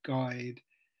framework guide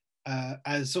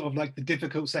as sort of like the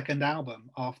difficult second album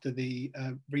after the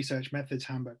research methods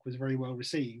handbook was very well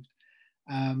received.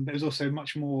 But it was also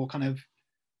much more kind of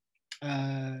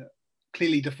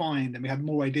clearly defined, and we had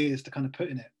more ideas to kind of put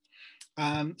in it.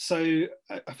 So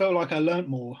I felt like I learned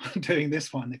more doing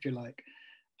this one, if you like.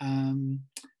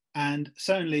 And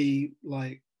certainly,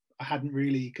 like, I hadn't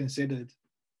really considered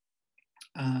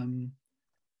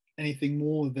anything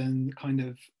more than kind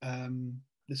of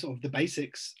the sort of the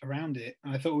basics around it.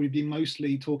 And I thought we'd be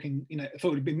mostly talking, you know, I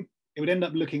thought it would end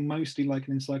up looking mostly like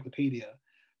an encyclopedia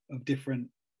of different,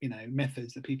 you know,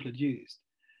 methods that people had used.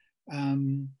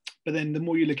 But then the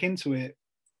more you look into it,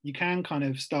 you can kind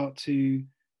of start to,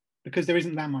 because there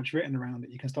isn't that much written around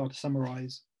it, you can start to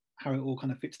summarize how it all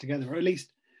kind of fits together, or at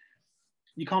least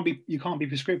you can't be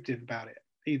prescriptive about it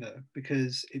either,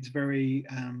 because it's very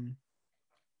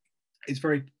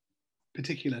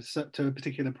particular to a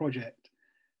particular project,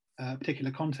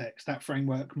 particular context. That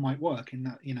framework might work in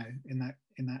that, you know, in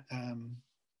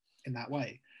that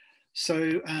way.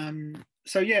 So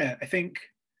yeah, I think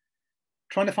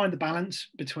trying to find the balance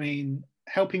between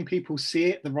helping people see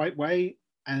it the right way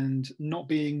and not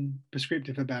being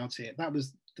prescriptive about it, that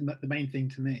was the main thing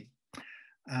to me.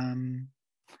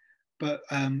 But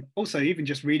also, even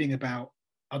just reading about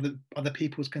other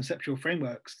people's conceptual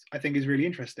frameworks, I think is really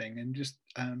interesting, and just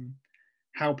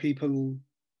how people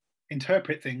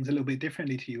interpret things a little bit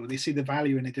differently to you, or they see the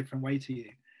value in a different way to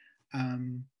you.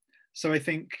 So I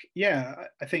think, yeah,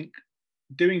 I think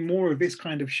doing more of this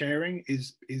kind of sharing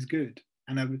is good,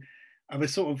 and I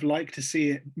would sort of like to see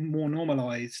it more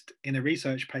normalized in a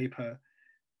research paper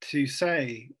to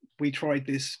say, we tried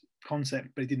this concept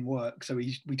but it didn't work, so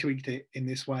we tweaked it in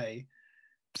this way.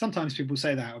 Sometimes people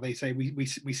say that, or they say we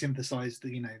synthesized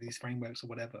the, you know, these frameworks or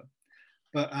whatever.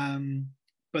 But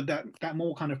that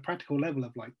more kind of practical level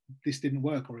of like, this didn't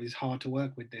work, or it's hard to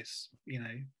work with this, you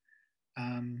know,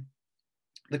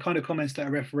 the kind of comments that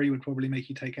a referee would probably make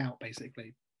you take out,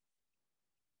 basically.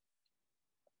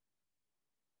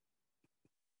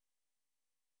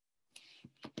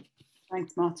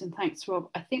 Thanks, Martin. Thanks, Rob.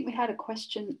 I think we had a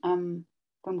question from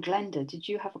Glenda. Did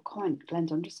you have a comment,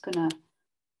 Glenda? I'm just going to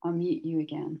unmute you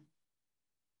again.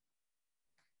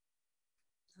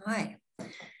 Hi.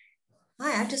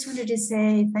 Hi, I just wanted to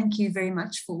say thank you very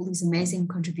much for all these amazing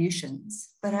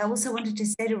contributions. But I also wanted to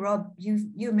say to Rob,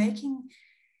 you're making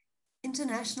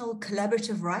international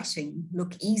collaborative writing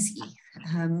look easy.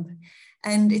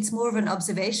 And it's more of an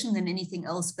observation than anything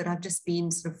else, but I've just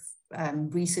been sort of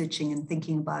researching and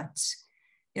thinking about,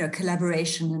 you know,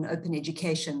 collaboration and open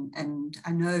education. And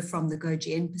I know from the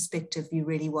GO-GN perspective, you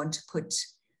really want to put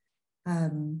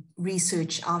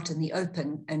research out in the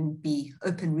open and be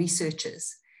open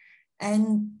researchers.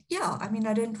 And yeah, I mean,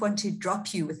 I don't want to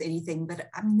drop you with anything, but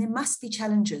I mean, there must be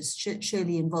challenges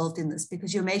surely involved in this,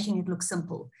 because you're making it look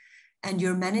simple and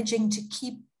you're managing to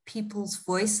keep people's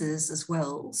voices as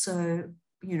well. So,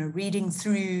 you know, reading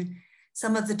through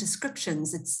some of the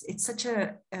descriptions, it's such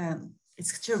a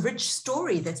rich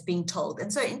story that's being told.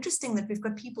 And so interesting that we've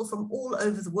got people from all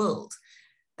over the world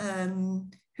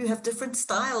who have different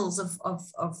styles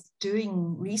of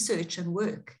doing research and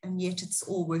work, and yet it's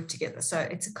all worked together. So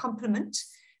it's a compliment,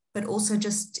 but also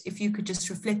just, if you could just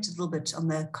reflect a little bit on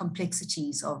the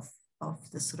complexities of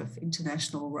the sort of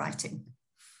international writing.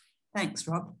 Thanks,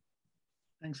 Rob.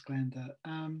 Thanks, Glenda.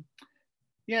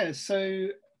 Yeah, so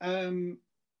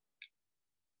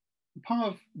part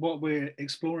of what we're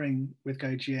exploring with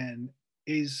GO-GN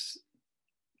is,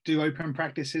 do open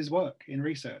practices work in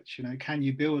research? You know, can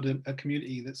you build a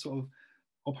community that sort of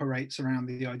operates around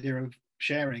the idea of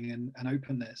sharing and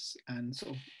openness and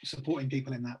sort of supporting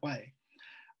people in that way?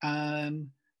 I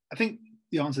think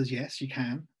the answer is yes, you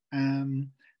can. And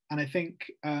I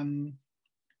think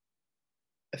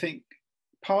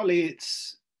partly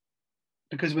it's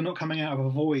because we're not coming out of a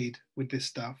void with this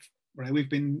stuff, right?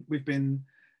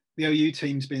 The OU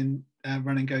team's been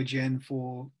running GO-GN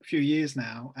for a few years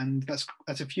now, and that's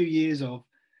a few years of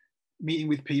meeting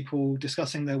with people,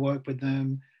 discussing their work with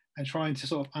them, and trying to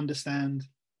sort of understand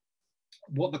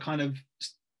what the kind of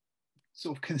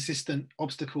sort of consistent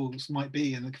obstacles might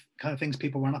be and the kind of things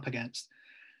people run up against.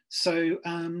 So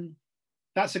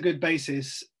that's a good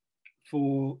basis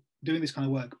for doing this kind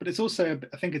of work. But it's also,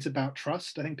 I think it's about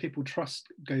trust. I think people trust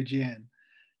GO-GN,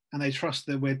 and they trust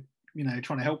that we're,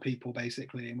 trying to help people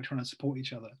basically, and we're trying to support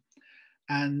each other.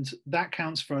 And that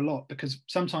counts for a lot, because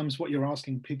sometimes what you're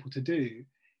asking people to do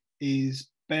is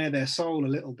bare their soul a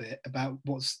little bit about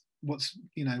what's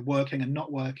working and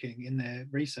not working in their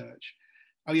research.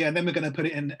 Oh yeah, and then we're going to put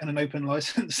it in an open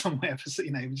license somewhere for,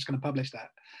 we're just going to publish that.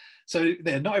 So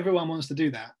not everyone wants to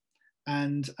do that,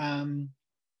 and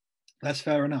that's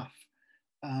fair enough.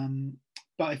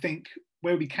 But I think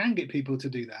where we can get people to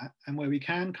do that, and where we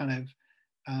can kind of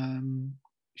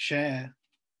share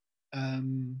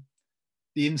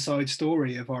the inside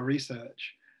story of our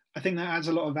research, I think that adds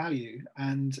a lot of value,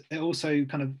 and it also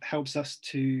kind of helps us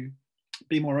to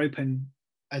be more open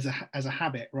as a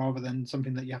habit, rather than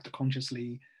something that you have to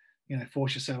consciously,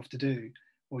 force yourself to do,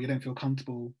 or you don't feel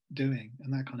comfortable doing,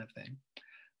 and that kind of thing.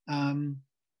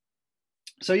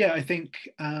 So yeah, I think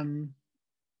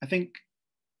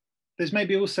there's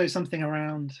maybe also something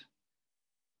around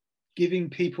giving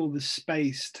people the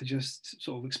space to just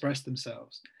sort of express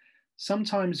themselves.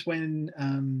 Sometimes when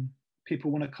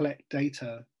people want to collect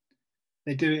data,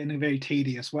 they do it in a very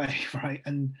tedious way, right?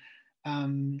 And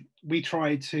we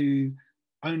try to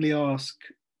only ask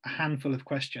a handful of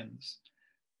questions,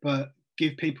 but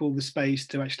give people the space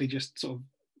to actually just sort of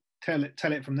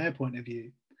tell it from their point of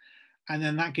view. And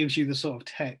then that gives you the sort of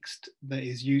text that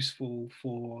is useful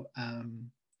for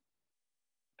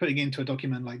putting into a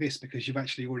document like this, because you've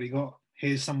actually already got,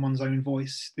 here's someone's own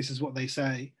voice, this is what they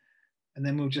say, and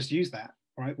then we'll just use that,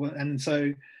 right? Well, and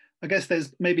so I guess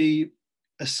there's maybe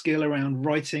a skill around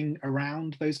writing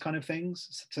around those kind of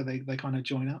things, so they kind of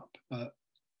join up. But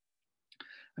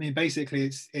I mean,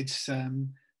 basically it's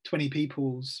 20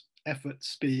 people's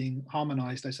efforts being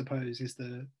harmonized, I suppose, is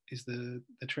the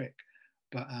trick.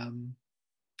 But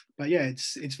yeah,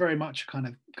 it's very much a kind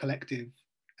of collective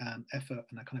effort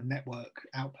and a kind of network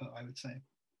output, I would say.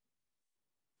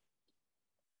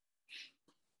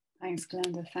 Thanks,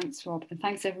 Glenda. Thanks, Rob. And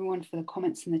thanks everyone for the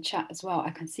comments in the chat as well.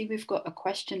 I can see we've got a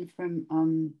question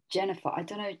from Jennifer. I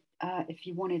don't know if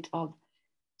you wanted to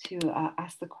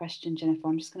ask the question, Jennifer.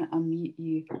 I'm just going to unmute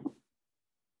you.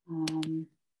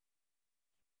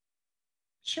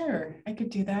 Sure, I could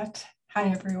do that. Hi,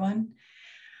 everyone.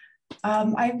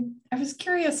 I was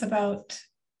curious about,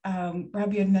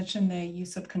 Rob, you had mentioned the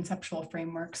use of conceptual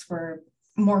frameworks were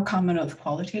more common with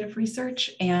qualitative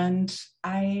research. And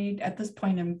I, at this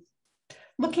point, am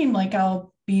looking like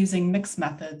I'll be using mixed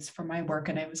methods for my work.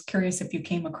 And I was curious if you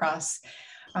came across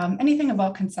anything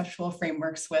about conceptual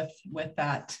frameworks with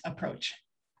that approach.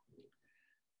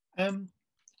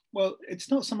 Well, it's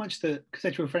not so much that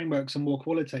conceptual frameworks are more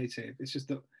qualitative. It's just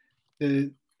that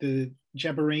the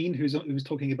Jabarine, who was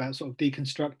talking about sort of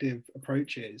deconstructive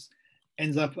approaches,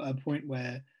 ends up at a point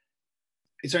where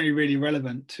it's only really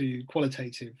relevant to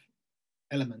qualitative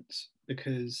elements,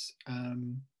 because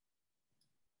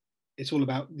it's all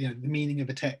about the meaning of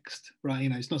a text,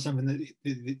 right? It's not something that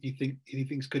he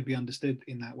thinks could be understood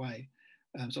in that way,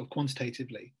 sort of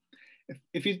quantitatively.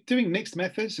 If you're doing mixed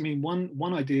methods, I mean,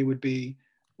 one idea would be,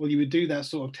 well, you would do that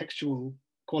sort of textual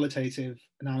qualitative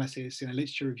analysis in a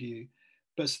literature review,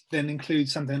 but then include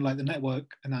something like the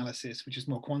network analysis, which is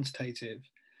more quantitative,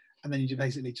 and then you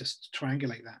basically just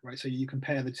triangulate that, right? So you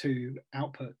compare the two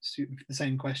outputs for the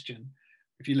same question.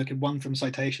 If you look at one from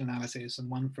citation analysis and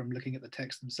one from looking at the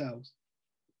text themselves,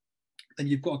 then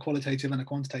you've got a qualitative and a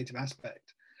quantitative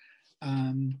aspect,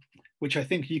 which I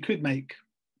think you could make,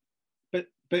 but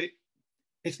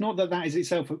it's not that is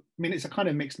itself, I mean, it's a kind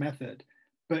of mixed method,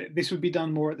 but this would be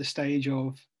done more at the stage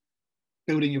of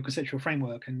building your conceptual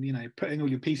framework and putting all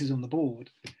your pieces on the board.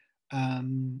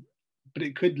 But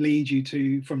it could lead you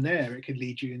to, from there, it could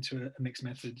lead you into a mixed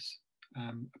methods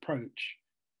approach.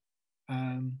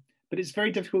 But it's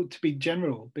very difficult to be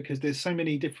general, because there's so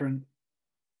many different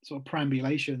sort of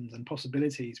perambulations and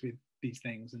possibilities with these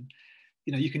things. And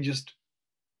you can just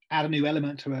add a new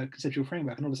element to a conceptual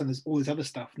framework, and all of a sudden there's all this other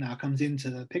stuff now comes into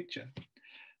the picture.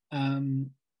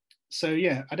 So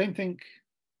yeah, I don't think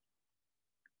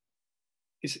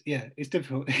it's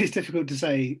difficult. It's difficult to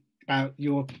say about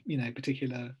your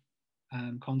particular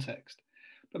context.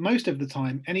 But most of the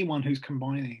time, anyone who's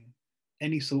combining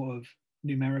any sort of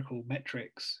numerical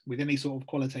metrics with any sort of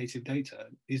qualitative data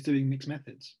is doing mixed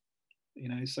methods.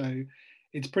 So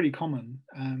it's pretty common,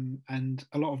 and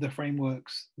a lot of the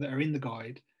frameworks that are in the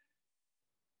guide,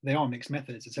 they are mixed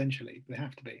methods essentially. They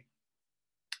have to be.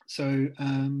 So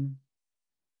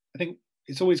I think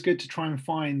it's always good to try and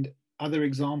find other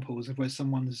examples of where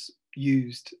someone's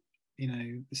used,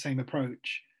 the same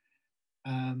approach,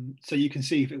 so you can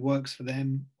see if it works for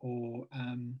them, or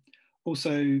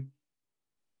also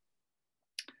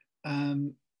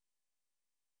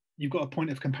you've got a point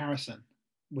of comparison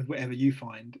with whatever you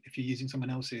find if you're using someone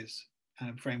else's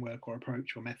framework or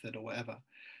approach or method or whatever.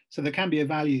 So there can be a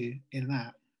value in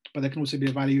that, but there can also be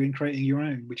a value in creating your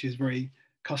own, which is very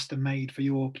custom made for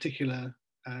your particular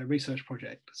research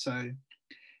project. So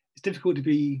it's difficult to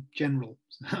be general,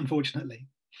 unfortunately.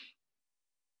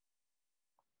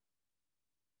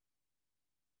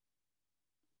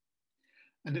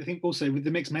 And I think also with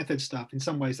the mixed method stuff, in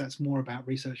some ways that's more about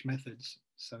research methods.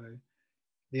 So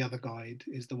the other guide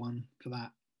is the one for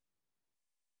that.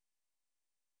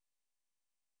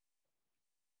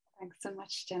 Thanks so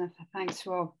much, Jennifer. Thanks,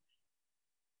 Rob.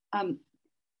 I've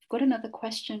got another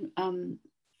question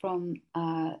from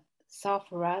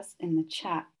Sarfaraz in the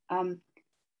chat. And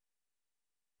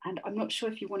I'm not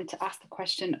sure if you wanted to ask the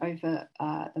question over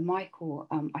the mic, or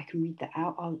I can read that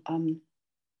out.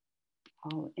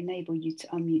 I'll enable you to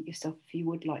unmute yourself if you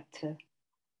would like to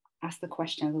ask the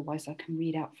question. Otherwise, I can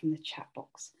read out from the chat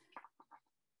box.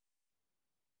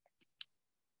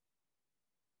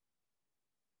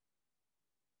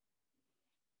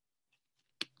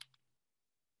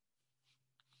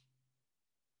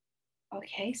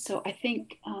 Okay, so I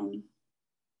think,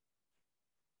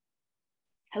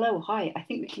 hello, hi, I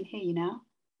think we can hear you now.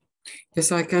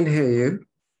 Yes, I can hear you.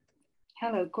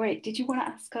 Hello, great. Did you want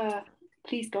to ask,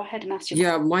 please go ahead and ask your question.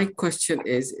 question. My question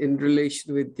is in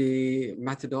relation with the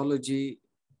methodology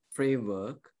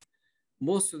framework.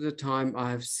 Most of the time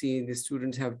I have seen the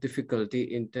students have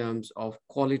difficulty in terms of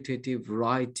qualitative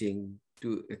writing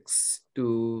to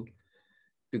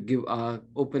give a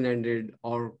open-ended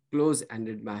or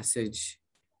close-ended message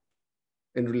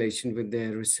in relation with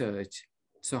their research.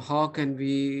 So how can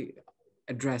we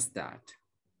address that?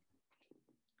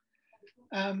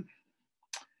 I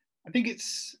think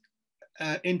it's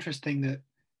interesting that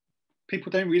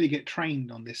people don't really get trained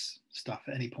on this stuff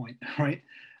at any point, right?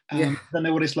 I don't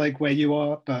know what it's like where you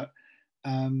are, but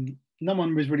no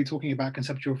one was really talking about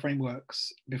conceptual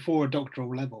frameworks before a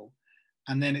doctoral level.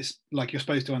 And then it's like you're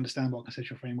supposed to understand what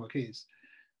conceptual framework is.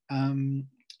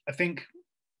 I think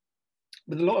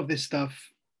with a lot of this stuff,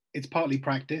 it's partly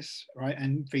practice, right?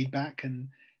 And feedback, and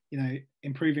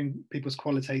improving people's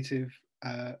qualitative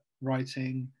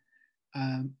writing.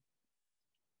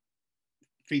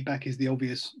 Feedback is the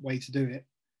obvious way to do it.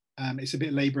 It's a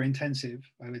bit labor intensive,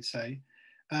 I would say.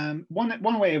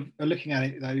 One way of looking at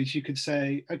it though is you could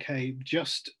say, okay,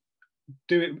 just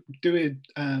do it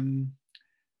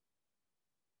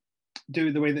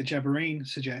the way that Jabarine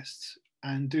suggests,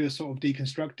 and do a sort of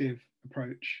deconstructive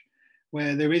approach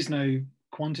where there is no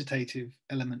quantitative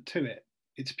element to it.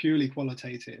 It's purely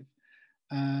qualitative.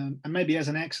 And maybe as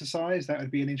an exercise, that would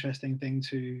be an interesting thing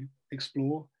to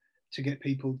explore, to get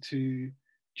people to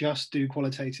just do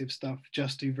qualitative stuff,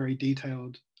 just do very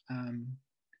detailed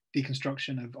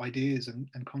deconstruction of ideas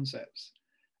and concepts.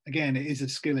 Again, it is a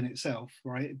skill in itself,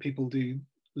 right? People do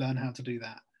learn how to do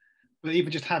that. But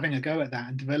even just having a go at that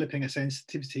and developing a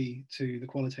sensitivity to the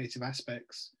qualitative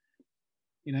aspects,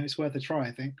 it's worth a try,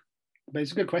 I think. But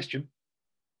it's a good question.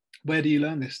 Where do you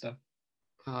learn this stuff?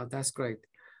 That's great.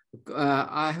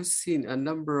 I have seen a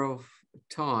number of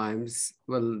times,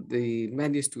 the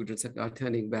many students are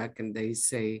turning back and they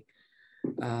say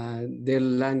their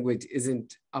language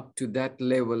isn't up to that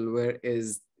level,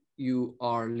 whereas you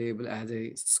are labeled as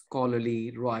a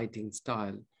scholarly writing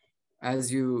style.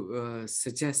 As you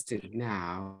suggested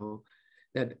now,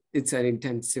 that it's an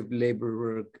intensive labor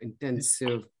work,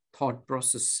 intensive thought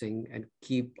processing, and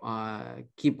keep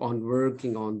on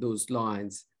working on those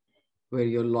lines where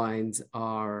your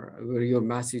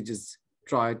messages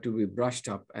try to be brushed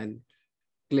up and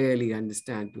clearly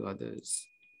understand to others.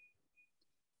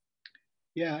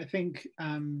 Yeah, I think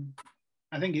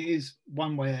it is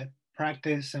one where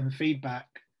practice and feedback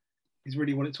is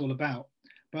really what it's all about.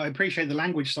 But I appreciate the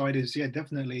language side is,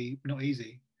 definitely not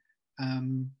easy.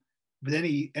 With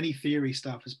any theory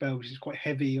stuff as well, which is quite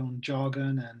heavy on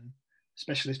jargon and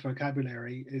specialist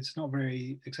vocabulary, it's not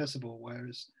very accessible,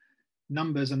 whereas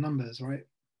numbers are numbers, right?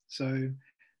 So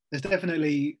there's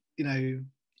definitely,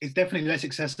 it's definitely less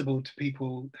accessible to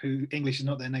people who English is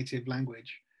not their native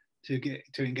language to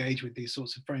engage with these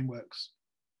sorts of frameworks.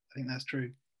 I think that's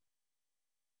true.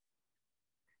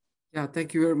 Yeah,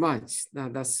 thank you very much.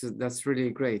 That's really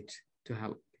great to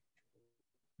help.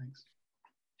 Thanks.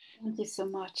 Thank you so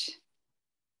much.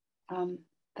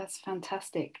 That's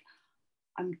fantastic.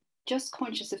 I'm just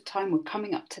conscious of time. We're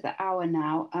coming up to the hour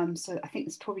now. So I think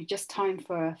it's probably just time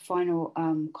for a final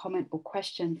comment or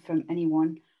question from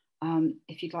anyone.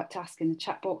 If you'd like to ask in the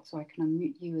chat box, or I can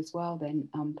unmute you as well, then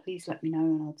please let me know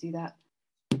and I'll do that.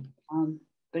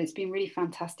 But it's been really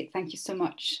fantastic. Thank you so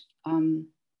much,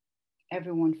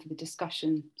 everyone, for the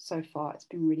discussion so far. It's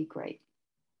been really great.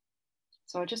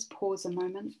 So I'll just pause a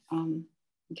moment in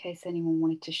case anyone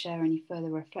wanted to share any further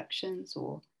reflections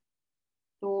or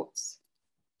thoughts.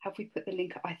 Have we put the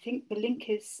link? I think the link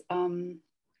is the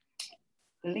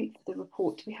link for the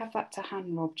report. Do we have that to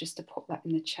hand, Rob, just to pop that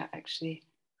in the chat, actually?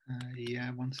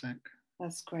 Yeah, one sec.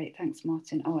 That's great. Thanks,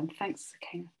 Martin. Oh, and thanks,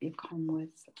 Kayla, for your kind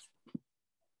words.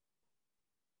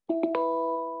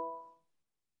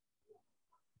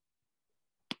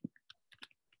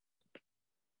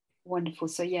 Wonderful.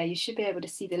 So yeah, you should be able to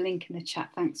see the link in the chat.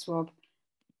 Thanks, Rob.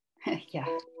 Yeah.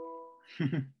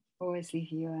 Always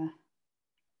leave you.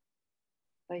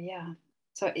 But yeah.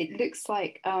 So it looks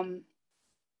like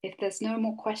if there's no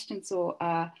more questions or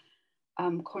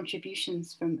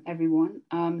contributions from everyone,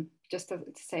 just to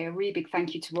say a really big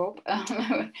thank you to Rob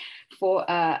for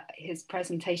his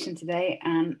presentation today,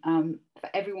 and for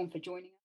everyone for joining us.